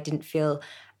obviously I didn't feel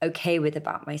okay with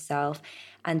about myself,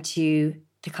 and to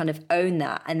kind of own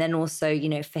that. And then also, you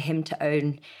know, for him to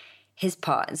own his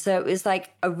part. And so it was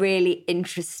like a really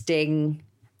interesting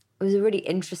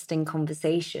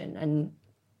conversation. And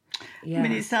yeah. I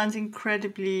mean, it sounds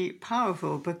incredibly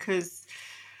powerful, because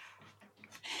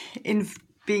in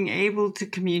being able to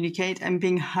communicate and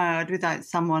being heard without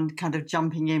someone kind of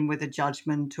jumping in with a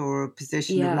judgment or a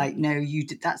position of like, no, you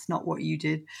did, that's not what you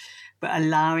did, but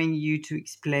allowing you to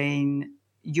explain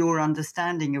your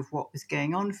understanding of what was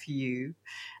going on for you,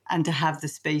 and to have the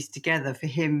space together for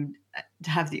him to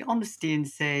have the honesty and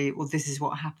say, well, this is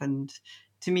what happened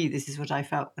to me. This is what I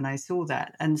felt when I saw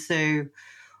that. And so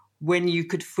when you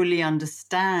could fully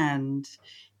understand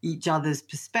each other's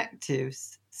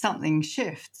perspectives, something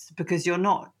shifts, because you're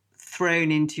not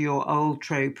thrown into your old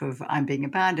trope of I'm being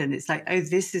abandoned. It's like, oh,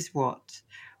 this is what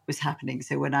was happening.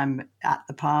 So when I'm at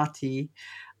the party,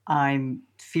 I'm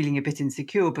feeling a bit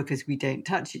insecure because we don't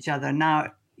touch each other.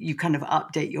 Now you kind of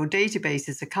update your database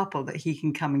as a couple, that he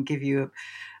can come and give you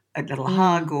a little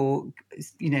hug, or,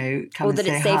 you know, come and say hi.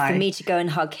 Or that it's safe for me to go and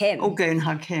hug him. Or go and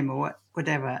hug him, or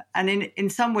whatever. And in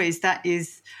some ways, that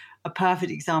is a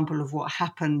perfect example of what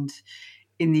happened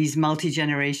in these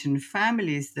multi-generation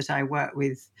families that I work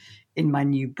with in my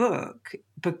new book,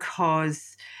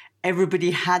 because everybody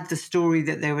had the story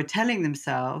that they were telling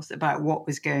themselves about what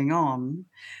was going on,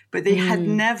 but they had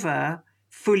never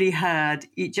fully heard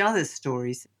each other's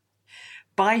stories.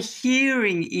 By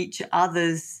hearing each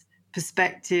other's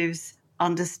perspectives,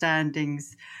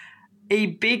 understandings, a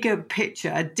bigger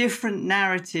picture, a different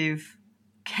narrative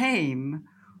came,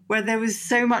 where there was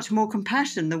so much more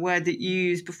compassion, the word that you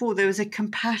used before. There was a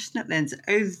compassionate lens.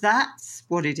 Oh, that's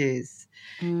what it is.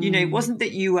 You know, it wasn't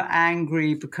that you were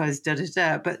angry because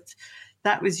da-da-da, but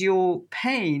that was your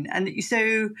pain. And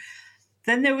so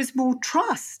then there was more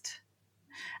trust,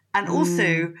 and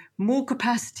also more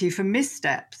capacity for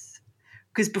missteps,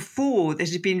 because before it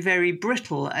had been very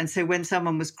brittle. And so when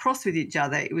someone was cross with each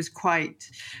other, it was quite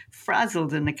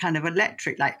frazzled and a kind of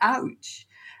electric, like, ouch.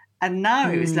 And now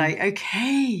it was like,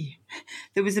 okay,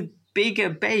 there was a bigger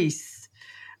base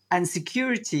and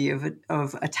security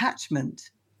of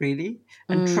attachment, really,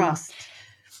 and trust.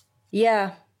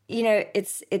 Yeah. You know,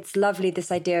 it's lovely,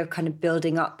 this idea of kind of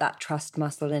building up that trust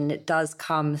muscle. And it does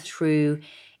come through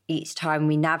each time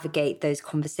we navigate those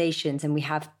conversations and we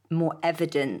have more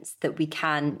evidence that we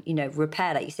can, you know,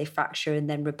 repair, like you say, fracture and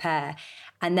then repair.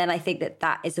 And then I think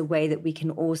that is a way that we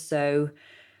can also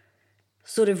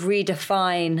sort of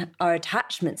redefine our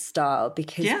attachment style,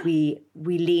 because we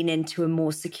lean into a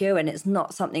more secure, and it's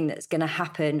not something that's going to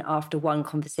happen after one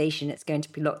conversation. It's going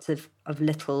to be lots of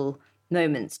little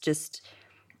moments, just,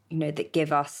 you know, that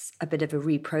give us a bit of a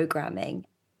reprogramming.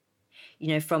 You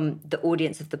know, from the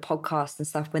audience of the podcast and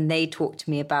stuff, when they talk to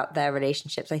me about their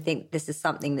relationships, I think this is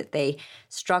something that they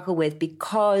struggle with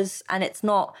because, and it's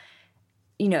not,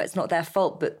 you know, it's not their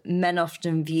fault, but men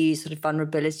often view sort of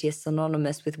vulnerability as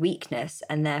synonymous with weakness.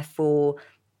 And therefore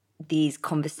these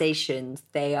conversations,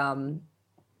 they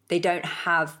don't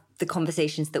have the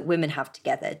conversations that women have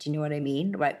together. Do you know what I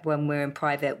mean? Right? When we're in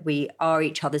private, we are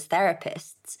each other's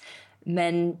therapists.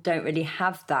 Men don't really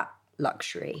have that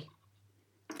luxury.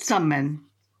 Some men.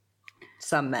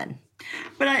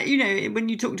 But, you know, when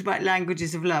you talked about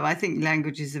languages of love, I think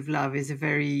languages of love is a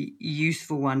very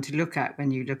useful one to look at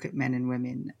when you look at men and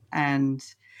women. And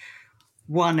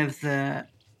one of the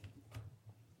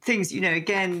things, you know,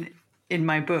 again, in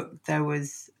my book, there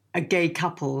was a gay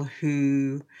couple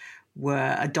who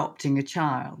were adopting a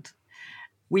child.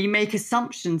 We make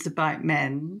assumptions about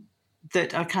men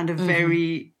that are kind of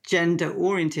very gender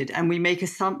oriented, and we make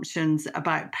assumptions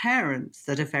about parents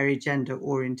that are very gender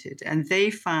oriented. And they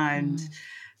found,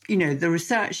 you know, the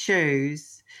research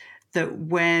shows that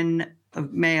when a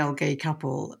male gay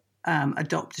couple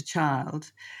adopt a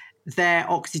child, their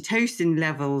oxytocin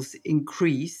levels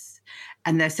increase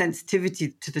and their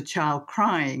sensitivity to the child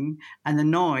crying and the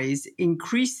noise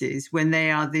increases when they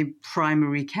are the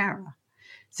primary carer.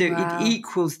 So it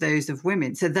equals those of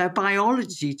women. So their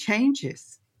biology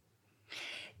changes.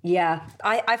 Yeah,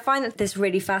 I find that this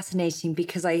really fascinating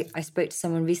because I spoke to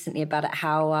someone recently about it,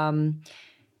 how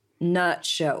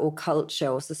nurture or culture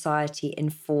or society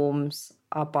informs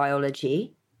our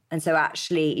biology. And so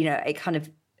actually, you know, it kind of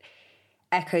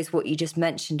echoes what you just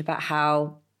mentioned about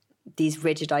how these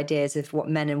rigid ideas of what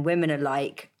men and women are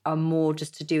like are more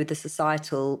just to do with the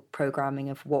societal programming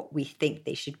of what we think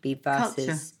they should be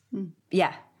versus...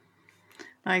 Yeah.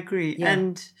 I agree. Yeah.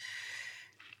 And,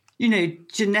 you know,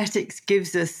 genetics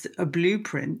gives us a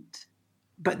blueprint,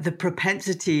 but the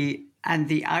propensity and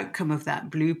the outcome of that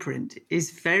blueprint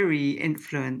is very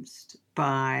influenced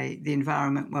by the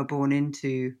environment we're born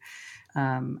into.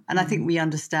 And I think we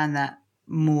understand that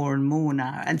more and more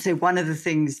now. And so one of the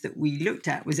things that we looked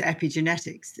at was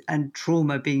epigenetics and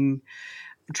trauma being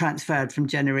transferred from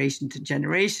generation to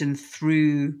generation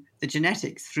through the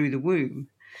genetics, through the womb.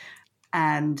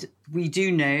 And we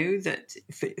do know that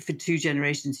for two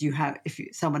generations, if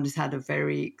someone has had a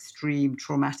very extreme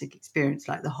traumatic experience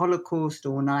like the Holocaust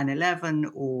or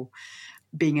 9/11 or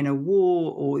being in a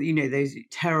war or, you know, those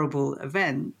terrible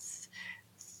events,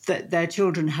 that their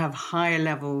children have higher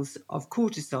levels of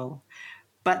cortisol.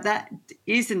 But that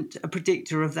isn't a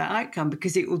predictor of their outcome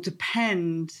because it will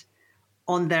depend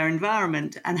on their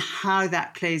environment and how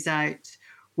that plays out,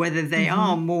 whether they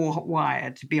are more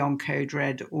wired to be on code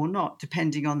red or not,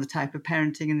 depending on the type of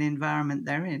parenting and the environment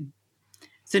they're in.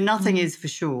 So nothing is for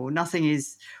sure. Nothing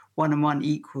is 1 and 1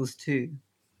 equals 2.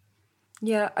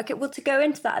 Yeah. Okay. Well, to go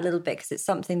into that a little bit, because it's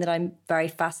something that I'm very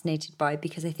fascinated by,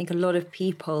 because I think a lot of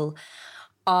people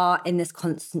are in this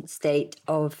constant state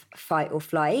of fight or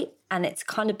flight, and it's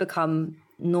kind of become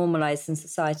normalized in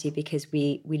society because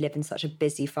we live in such a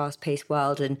busy, fast-paced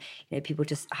world, and, you know, people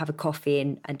just have a coffee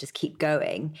and just keep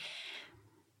going.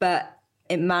 But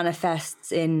it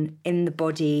manifests in the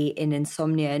body, in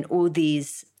insomnia, in all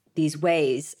these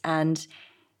ways. And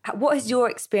what has your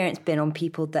experience been on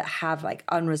people that have like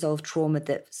unresolved trauma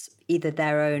that's either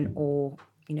their own or,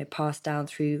 you know, passed down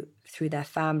through their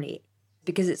family?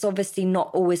 Because it's obviously not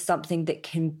always something that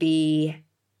can be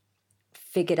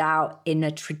figured out in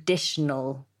a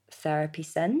traditional therapy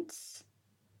sense.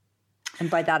 And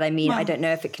by that, I mean, I don't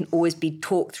know if it can always be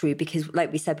talked through, because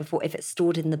like we said before, if it's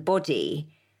stored in the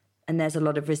body and there's a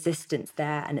lot of resistance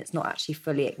there and it's not actually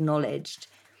fully acknowledged,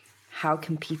 how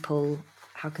can people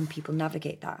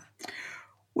navigate that?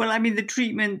 Well, I mean, the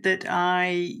treatment that I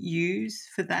use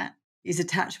for that is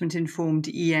attachment-informed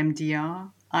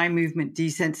EMDR, eye movement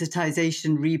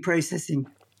desensitization reprocessing.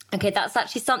 Okay, that's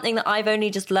actually something that I've only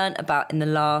just learnt about in the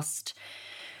last,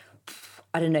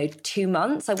 2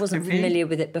 months. I wasn't familiar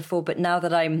with it before, but now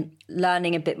that I'm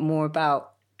learning a bit more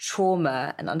about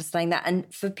trauma and understanding that,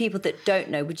 and for people that don't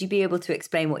know, would you be able to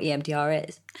explain what EMDR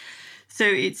is? So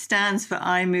it stands for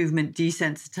eye movement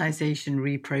desensitization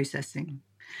reprocessing.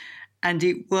 and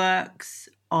it works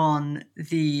on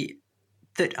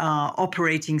that our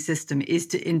operating system is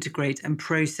to integrate and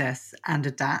process and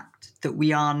adapt, that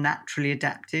we are naturally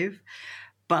adaptive.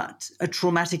 But a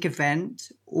traumatic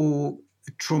event or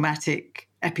a traumatic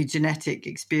epigenetic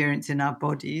experience in our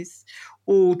bodies,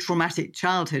 or traumatic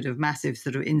childhood of massive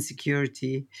sort of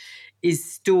insecurity,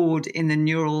 is stored in the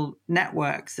neural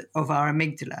networks of our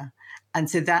amygdala. And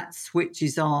so that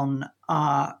switches on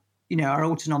our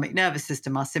autonomic nervous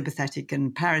system, our sympathetic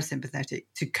and parasympathetic,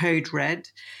 to code red,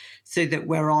 so that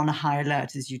we're on a high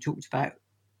alert, as you talked about,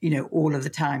 all of the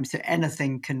time. So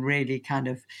anything can really kind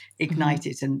of ignite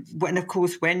it. And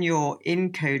when you're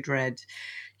in code red,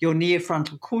 your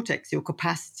neofrontal cortex, your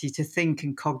capacity to think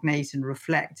and cognate and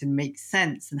reflect and make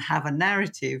sense and have a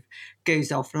narrative, goes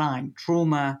offline.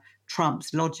 Trauma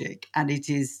trumps logic, and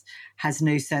has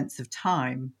no sense of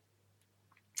time.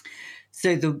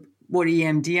 So what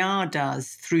EMDR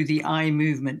does through the eye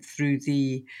movement, through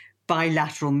the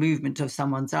bilateral movement of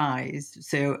someone's eyes.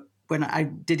 So when I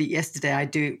did it yesterday, I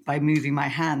do it by moving my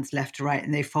hands left to right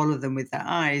and they follow them with their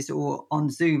eyes. Or on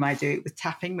Zoom, I do it with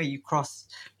tapping, where you cross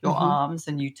your arms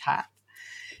and you tap.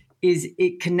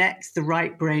 It connects the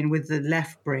right brain with the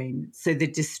left brain. So the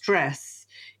distress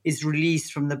is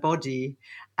released from the body,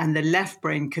 and the left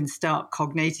brain can start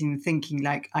cognating and thinking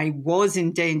like, I was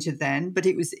in danger then, but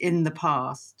it was in the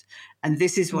past. And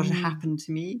this is what happened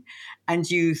to me. And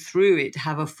you, through it,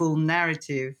 have a full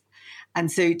narrative.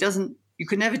 And so you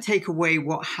can never take away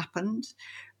what happened,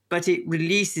 but it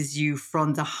releases you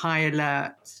from the high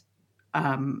alert,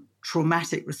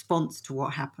 traumatic response to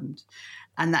what happened.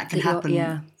 And that can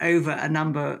happen over a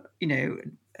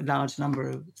large number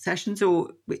of sessions,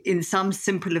 or in some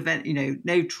simple event.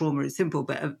 No trauma is simple,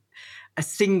 but a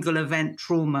single event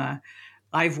trauma,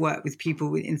 I've worked with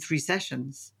people in 3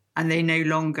 sessions, and they no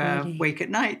longer wake at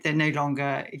night. They're no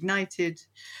longer ignited.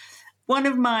 One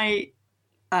of my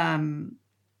kind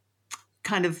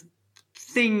of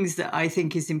things that I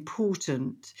think is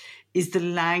important is the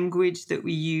language that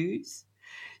we use.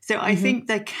 So I think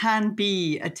there can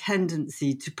be a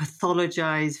tendency to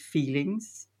pathologize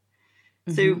feelings.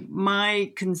 So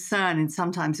my concern, and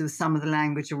sometimes with some of the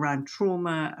language around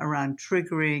trauma, around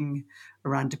triggering,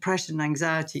 around depression and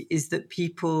anxiety, is that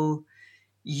people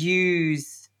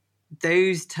use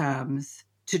those terms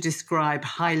to describe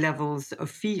high levels of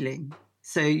feeling.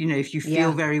 So, if you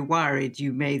feel very worried,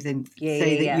 you may then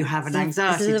say that you have an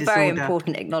anxiety disorder. This is a very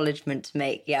important acknowledgement to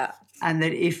make, And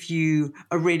that if you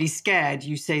are really scared,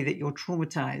 you say that you're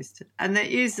traumatized. And there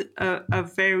is a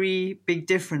very big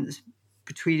difference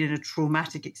between a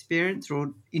traumatic experience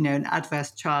or, an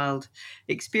adverse child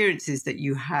experiences that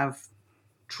you have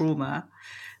trauma,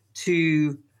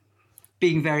 to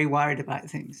being very worried about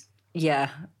things. Yeah.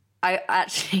 I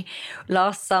actually,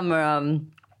 last summer, or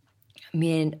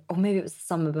maybe it was the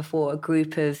summer before, a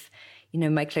group of,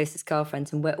 my closest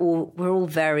girlfriends, and we're all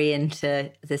very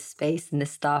into this space and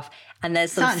this stuff. And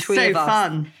there's sort of 3 of us.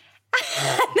 Fun.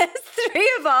 And there's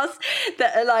 3 of us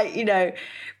that are like,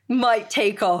 might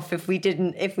take off if we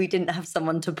didn't have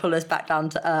someone to pull us back down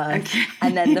to earth. Okay.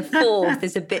 And then the 4th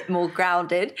is a bit more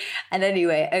grounded. And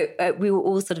anyway, we were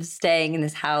all sort of staying in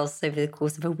this house over the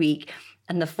course of a week.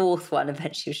 And the 4th one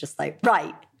eventually was just like,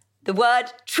 right, the word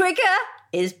trigger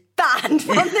is banned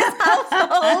from this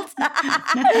household.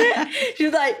 She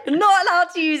was like, not allowed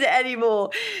to use it anymore,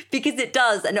 because it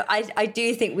does. And I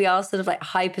do think we are sort of like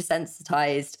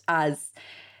hypersensitized as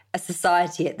a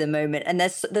society at the moment. And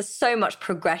there's so much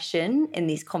progression in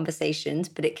these conversations,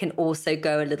 but it can also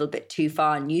go a little bit too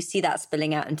far. And you see that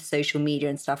spilling out into social media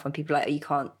and stuff, when people are like, oh, you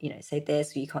can't, say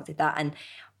this, or you can't say that. And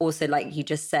also, like you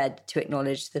just said, to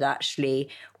acknowledge that actually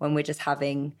when we're just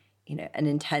having, an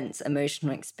intense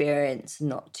emotional experience,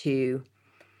 not to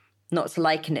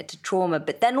liken it to trauma,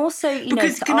 but then also,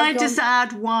 because can I just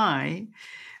add why?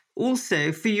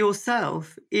 Also, for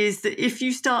yourself, is that if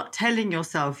you start telling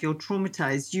yourself you're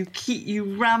traumatized,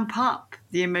 you ramp up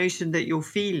the emotion that you're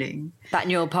feeling. That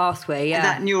neural pathway,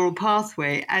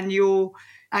 and your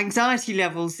anxiety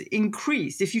levels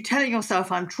increase. If you're telling yourself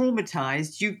I'm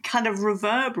traumatized, you kind of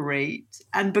reverberate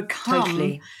and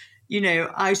become,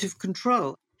 out of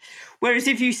control. Whereas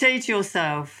if you say to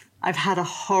yourself, I've had a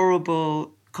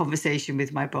horrible conversation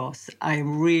with my boss,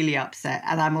 I'm really upset,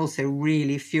 and I'm also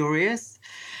really furious.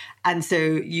 And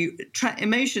so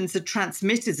emotions are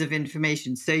transmitters of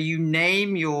information. So you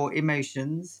name your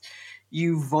emotions,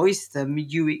 you voice them,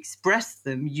 you express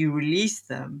them, you release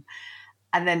them.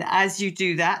 And then as you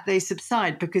do that, they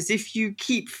subside. Because if you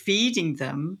keep feeding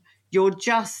them, you're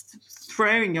just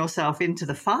throwing yourself into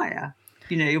the fire.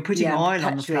 You're putting oil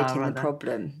on the fire. The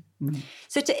problem.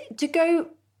 So to go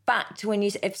back to when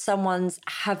if someone's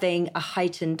having a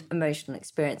heightened emotional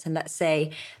experience, and let's say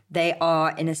they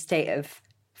are in a state of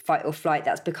fight or flight,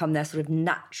 that's become their sort of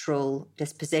natural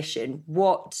disposition,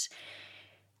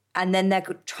 and then they're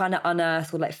trying to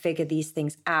unearth or like figure these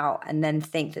things out and then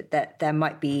think that there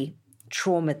might be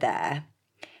trauma there.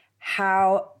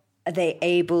 How are they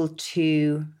able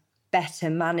to better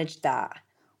manage that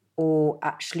or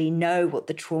actually know what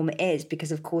the trauma is?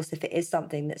 Because of course, if it is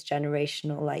something that's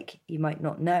generational, like you might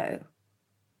not know.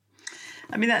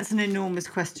 I mean, that's an enormous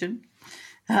question.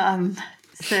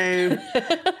 So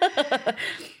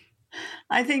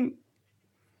I think,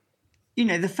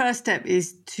 the first step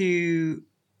is to,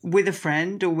 with a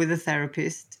friend or with a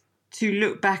therapist, to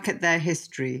look back at their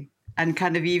history and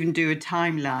kind of even do a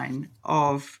timeline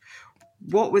of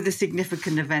what were the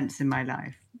significant events in my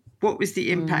life? What was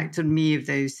the impact on me of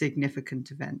those significant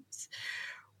events?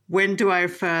 When do I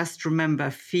first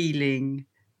remember feeling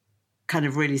kind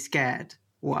of really scared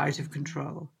or out of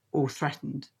control or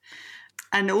threatened?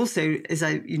 And also, as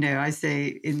I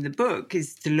say in the book,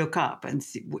 is to look up and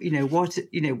see,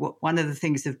 what one of the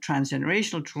things of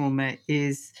transgenerational trauma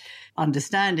is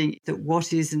understanding that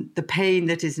what isn't, the pain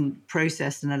that isn't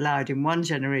processed and allowed in one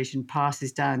generation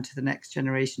passes down to the next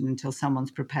generation until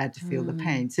someone's prepared to feel the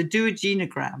pain. So do a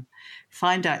genogram,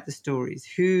 find out the stories.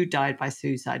 Who died by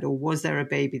suicide, or was there a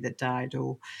baby that died,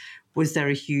 or was there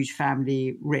a huge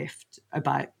family rift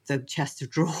about the chest of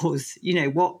drawers?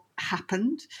 What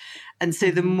happened? And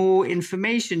so the more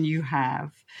information you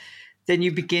have, then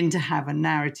you begin to have a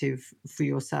narrative for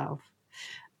yourself.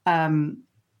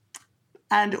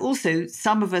 And also,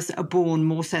 some of us are born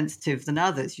more sensitive than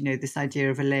others. This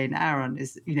idea of Elaine Aron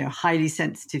is, highly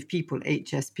sensitive people,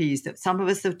 HSPs, that some of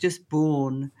us are just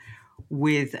born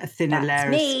with a thinner layer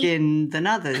of skin than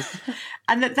others.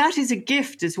 And that is a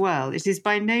gift as well. It is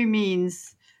by no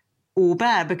means all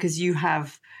bad, because you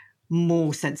have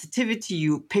more sensitivity,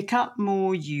 you pick up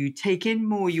more, you take in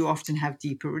more, you often have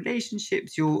deeper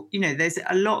relationships. There's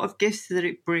a lot of gifts that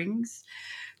it brings.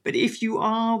 But if you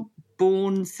are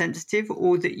born sensitive,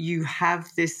 or that you have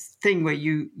this thing where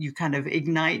you kind of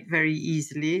ignite very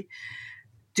easily,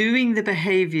 doing the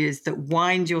behaviors that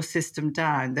wind your system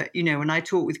down, that, when I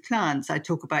talk with clients, I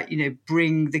talk about,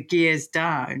 bring the gears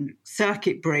down,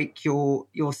 circuit break your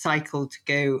cycle to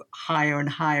go higher and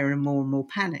higher and more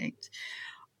panicked,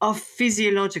 are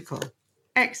physiological.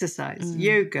 Exercise,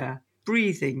 yoga,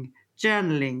 breathing,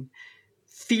 journaling,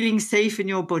 feeling safe in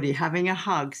your body, having a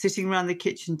hug, sitting around the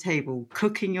kitchen table,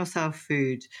 cooking yourself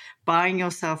food, buying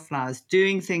yourself flowers,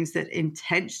 doing things that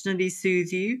intentionally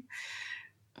soothe you,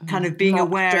 kind of being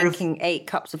aware drinking 8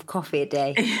 cups of coffee a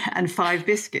day and 5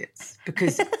 biscuits,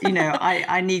 because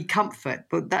I need comfort,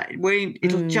 but that won't,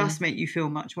 it'll just make you feel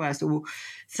much worse. Or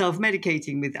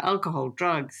self-medicating with alcohol,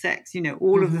 drugs, sex,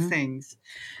 all of the things.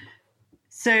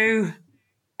 So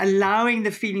allowing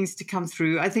the feelings to come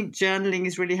through, I think journaling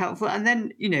is really helpful. And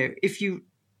then, if you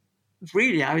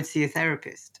really, I would see a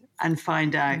therapist and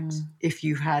find out if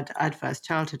you had adverse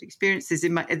childhood experiences.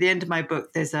 At the end of my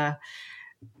book, there's a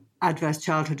adverse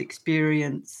childhood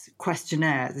experience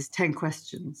questionnaire. There's 10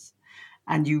 questions,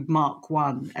 and you mark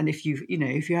 1. And if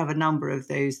you have a number of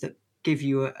those that give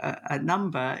you a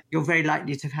number, you're very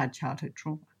likely to have had childhood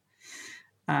trauma.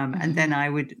 And then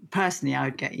I would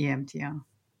get EMDR.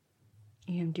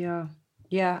 EMDR.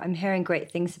 Yeah, I'm hearing great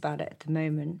things about it at the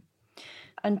moment.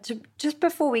 And just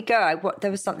before we go, there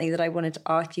was something that I wanted to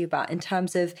ask you about in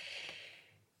terms of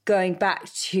going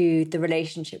back to the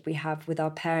relationship we have with our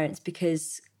parents,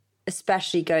 because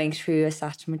especially going through a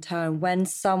Saturn return,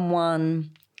 it's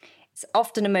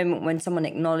often a moment when someone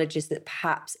acknowledges that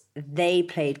perhaps they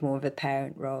played more of a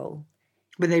parent role.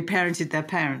 When they parented their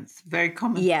parents, very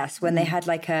common. Yes, when they had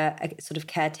like a sort of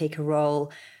caretaker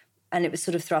role, and it was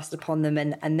sort of thrust upon them,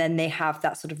 and then they have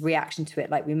that sort of reaction to it,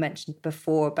 like we mentioned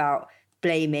before, about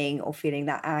blaming or feeling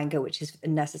that anger, which is a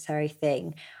necessary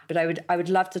thing. But I would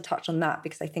love to touch on that,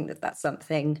 because I think that that's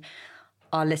something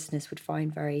our listeners would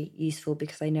find very useful,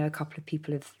 because I know a couple of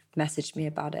people have messaged me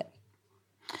about it.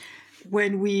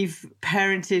 When we've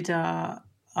parented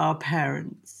our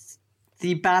parents,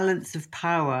 the balance of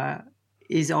power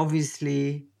is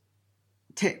obviously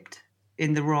tipped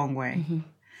in the wrong way.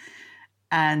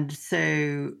 And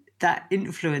so that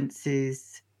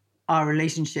influences our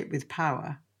relationship with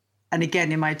power. And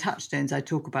again, in my touchstones, I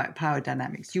talk about power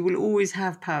dynamics. You will always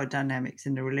have power dynamics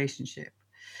in a relationship.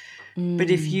 But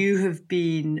if you have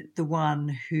been the one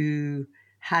who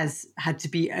has had to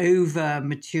be over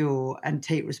mature and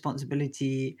take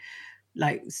responsibility,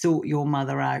 like sort your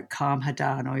mother out, calm her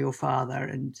down, or your father,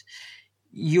 and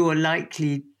you're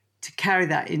likely to carry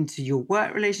that into your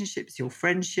work relationships, your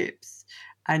friendships,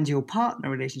 and your partner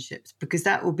relationships, because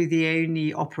that will be the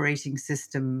only operating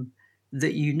system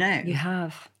that you know. You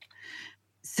have.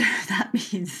 So that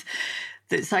means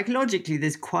that psychologically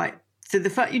there's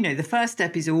the first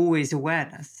step is always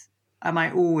awareness. Am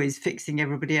I always fixing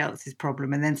everybody else's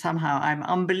problem? And then somehow I'm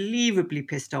unbelievably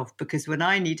pissed off because when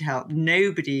I need help,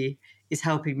 nobody is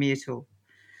helping me at all.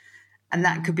 And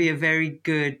that could be a very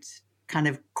good kind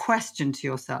of question to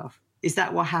yourself. Is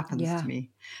that what happens to me?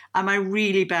 Am I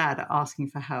really bad at asking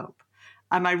for help?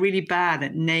 Am I really bad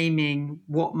at naming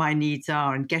what my needs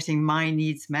are and getting my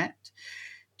needs met?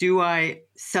 Do I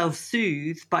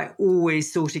self-soothe by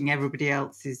always sorting everybody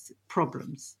else's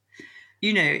problems?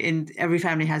 You know, in Every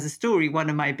Family Has a Story, one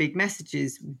of my big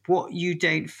messages, what you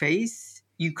don't face,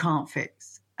 you can't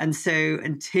fix. And so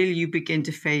until you begin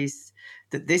to face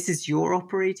that this is your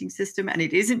operating system and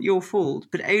it isn't your fault,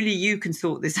 but only you can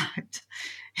sort this out.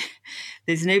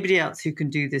 There's nobody else who can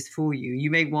do this for you.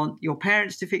 You may want your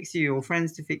parents to fix you, your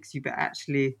friends to fix you, but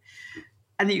actually,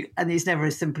 and it's never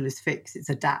as simple as fix. It's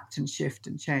adapt and shift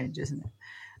and change, isn't it?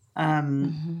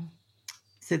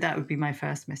 So that would be my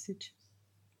first message.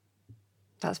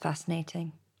 That's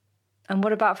fascinating. And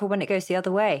what about for when it goes the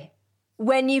other way?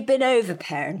 When you've been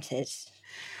overparented?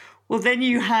 Well, then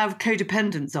you have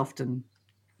codependence often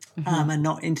and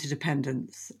not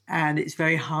interdependence. And it's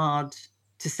very hard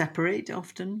to separate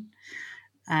often.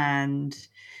 And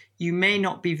you may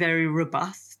not be very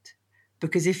robust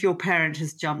because if your parent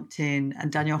has jumped in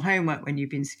and done your homework when you've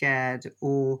been scared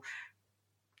or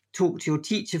talked to your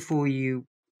teacher for you,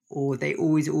 or they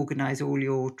always organize all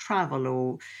your travel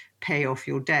or pay off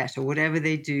your debt or whatever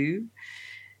they do,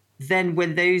 then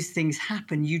when those things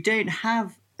happen, you don't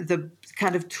have the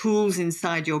kind of tools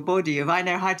inside your body of, I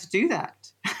know how to do that.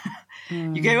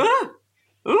 You go,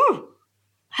 oh,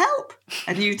 help.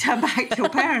 And you turn back to your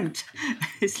parent.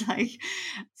 It's like,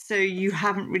 so you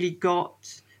haven't really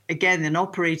got, again, an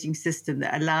operating system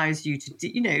that allows you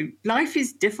to, life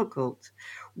is difficult.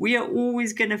 We are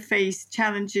always going to face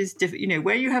challenges,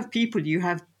 where you have people, you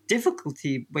have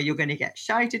difficulty, where you're going to get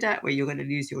shouted at, where you're going to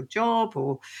lose your job,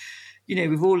 or,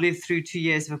 we've all lived through 2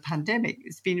 years of a pandemic.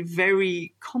 It's been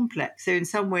very complex. So in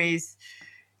some ways,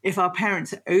 if our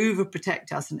parents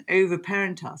overprotect us and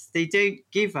overparent us, they don't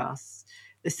give us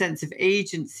the sense of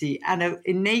agency and an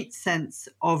innate sense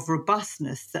of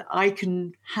robustness that I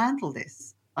can handle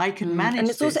this. I can manage and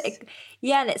it's this. Also,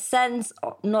 and it sends,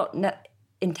 not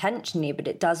intentionally, but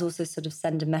it does also sort of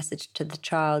send a message to the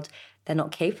child they're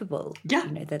not capable. Yeah.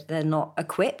 That they're not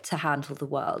equipped to handle the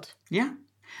world. Yeah.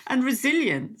 And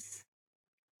resilience.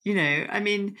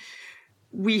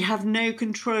 We have no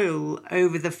control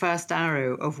over the first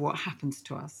arrow of what happens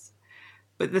to us.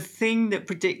 But the thing that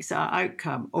predicts our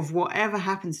outcome of whatever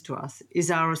happens to us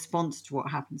is our response to what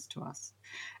happens to us.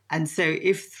 And so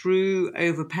if through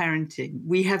overparenting,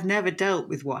 we have never dealt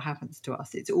with what happens to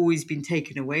us, it's always been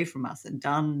taken away from us and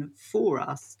done for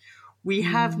us, we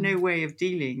have no way of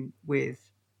dealing with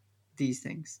these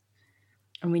things.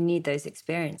 And we need those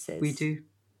experiences. We do.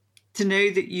 To know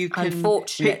that you can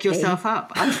pick yourself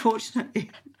up, unfortunately.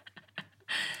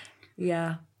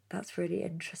 Yeah, that's really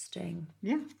interesting.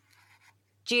 Yeah.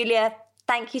 Julia,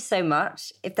 thank you so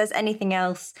much. If there's anything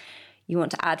else you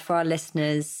want to add for our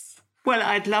listeners. Well,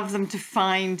 I'd love them to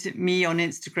find me on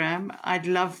Instagram. I'd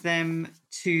love them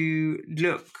to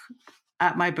look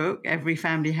at my book, Every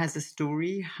Family Has a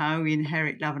Story, How We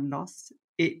Inherit Love and Loss.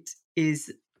 It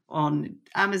is on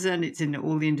Amazon. It's in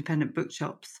all the independent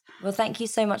bookshops. Well, thank you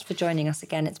so much for joining us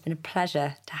again. It's been a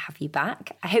pleasure to have you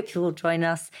back. I hope you will join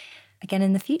us again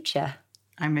in the future.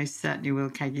 I most certainly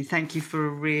will, Kaggy. Thank you for a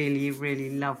really,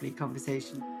 really lovely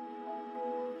conversation.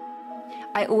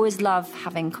 I always love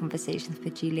having conversations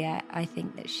with Julia. I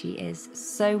think that she is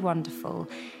so wonderful.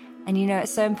 And,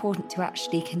 it's so important to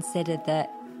actually consider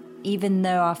that even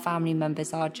though our family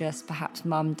members are just perhaps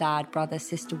mum, dad, brother,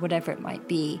 sister, whatever it might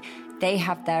be, they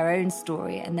have their own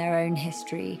story and their own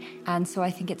history. And so I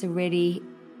think it's a really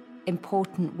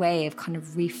important way of kind of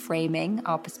reframing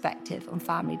our perspective on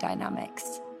family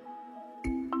dynamics.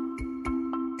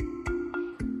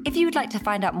 If you would like to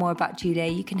find out more about Julia,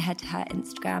 you can head to her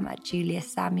Instagram at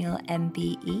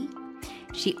JuliaSamuelMBE.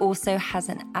 She also has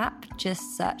an app,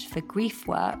 just search for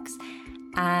GriefWorks.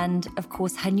 And of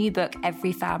course, her new book,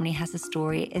 Every Family Has a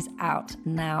Story, is out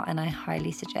now, and I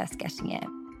highly suggest getting it.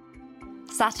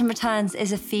 Saturn Returns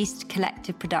is a Feast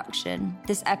collective production.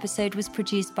 This episode was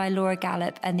produced by Laura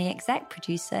Gallup, and the exec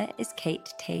producer is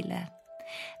Kate Taylor.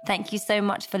 Thank you so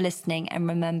much for listening, and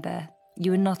remember,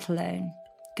 you are not alone.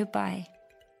 Goodbye.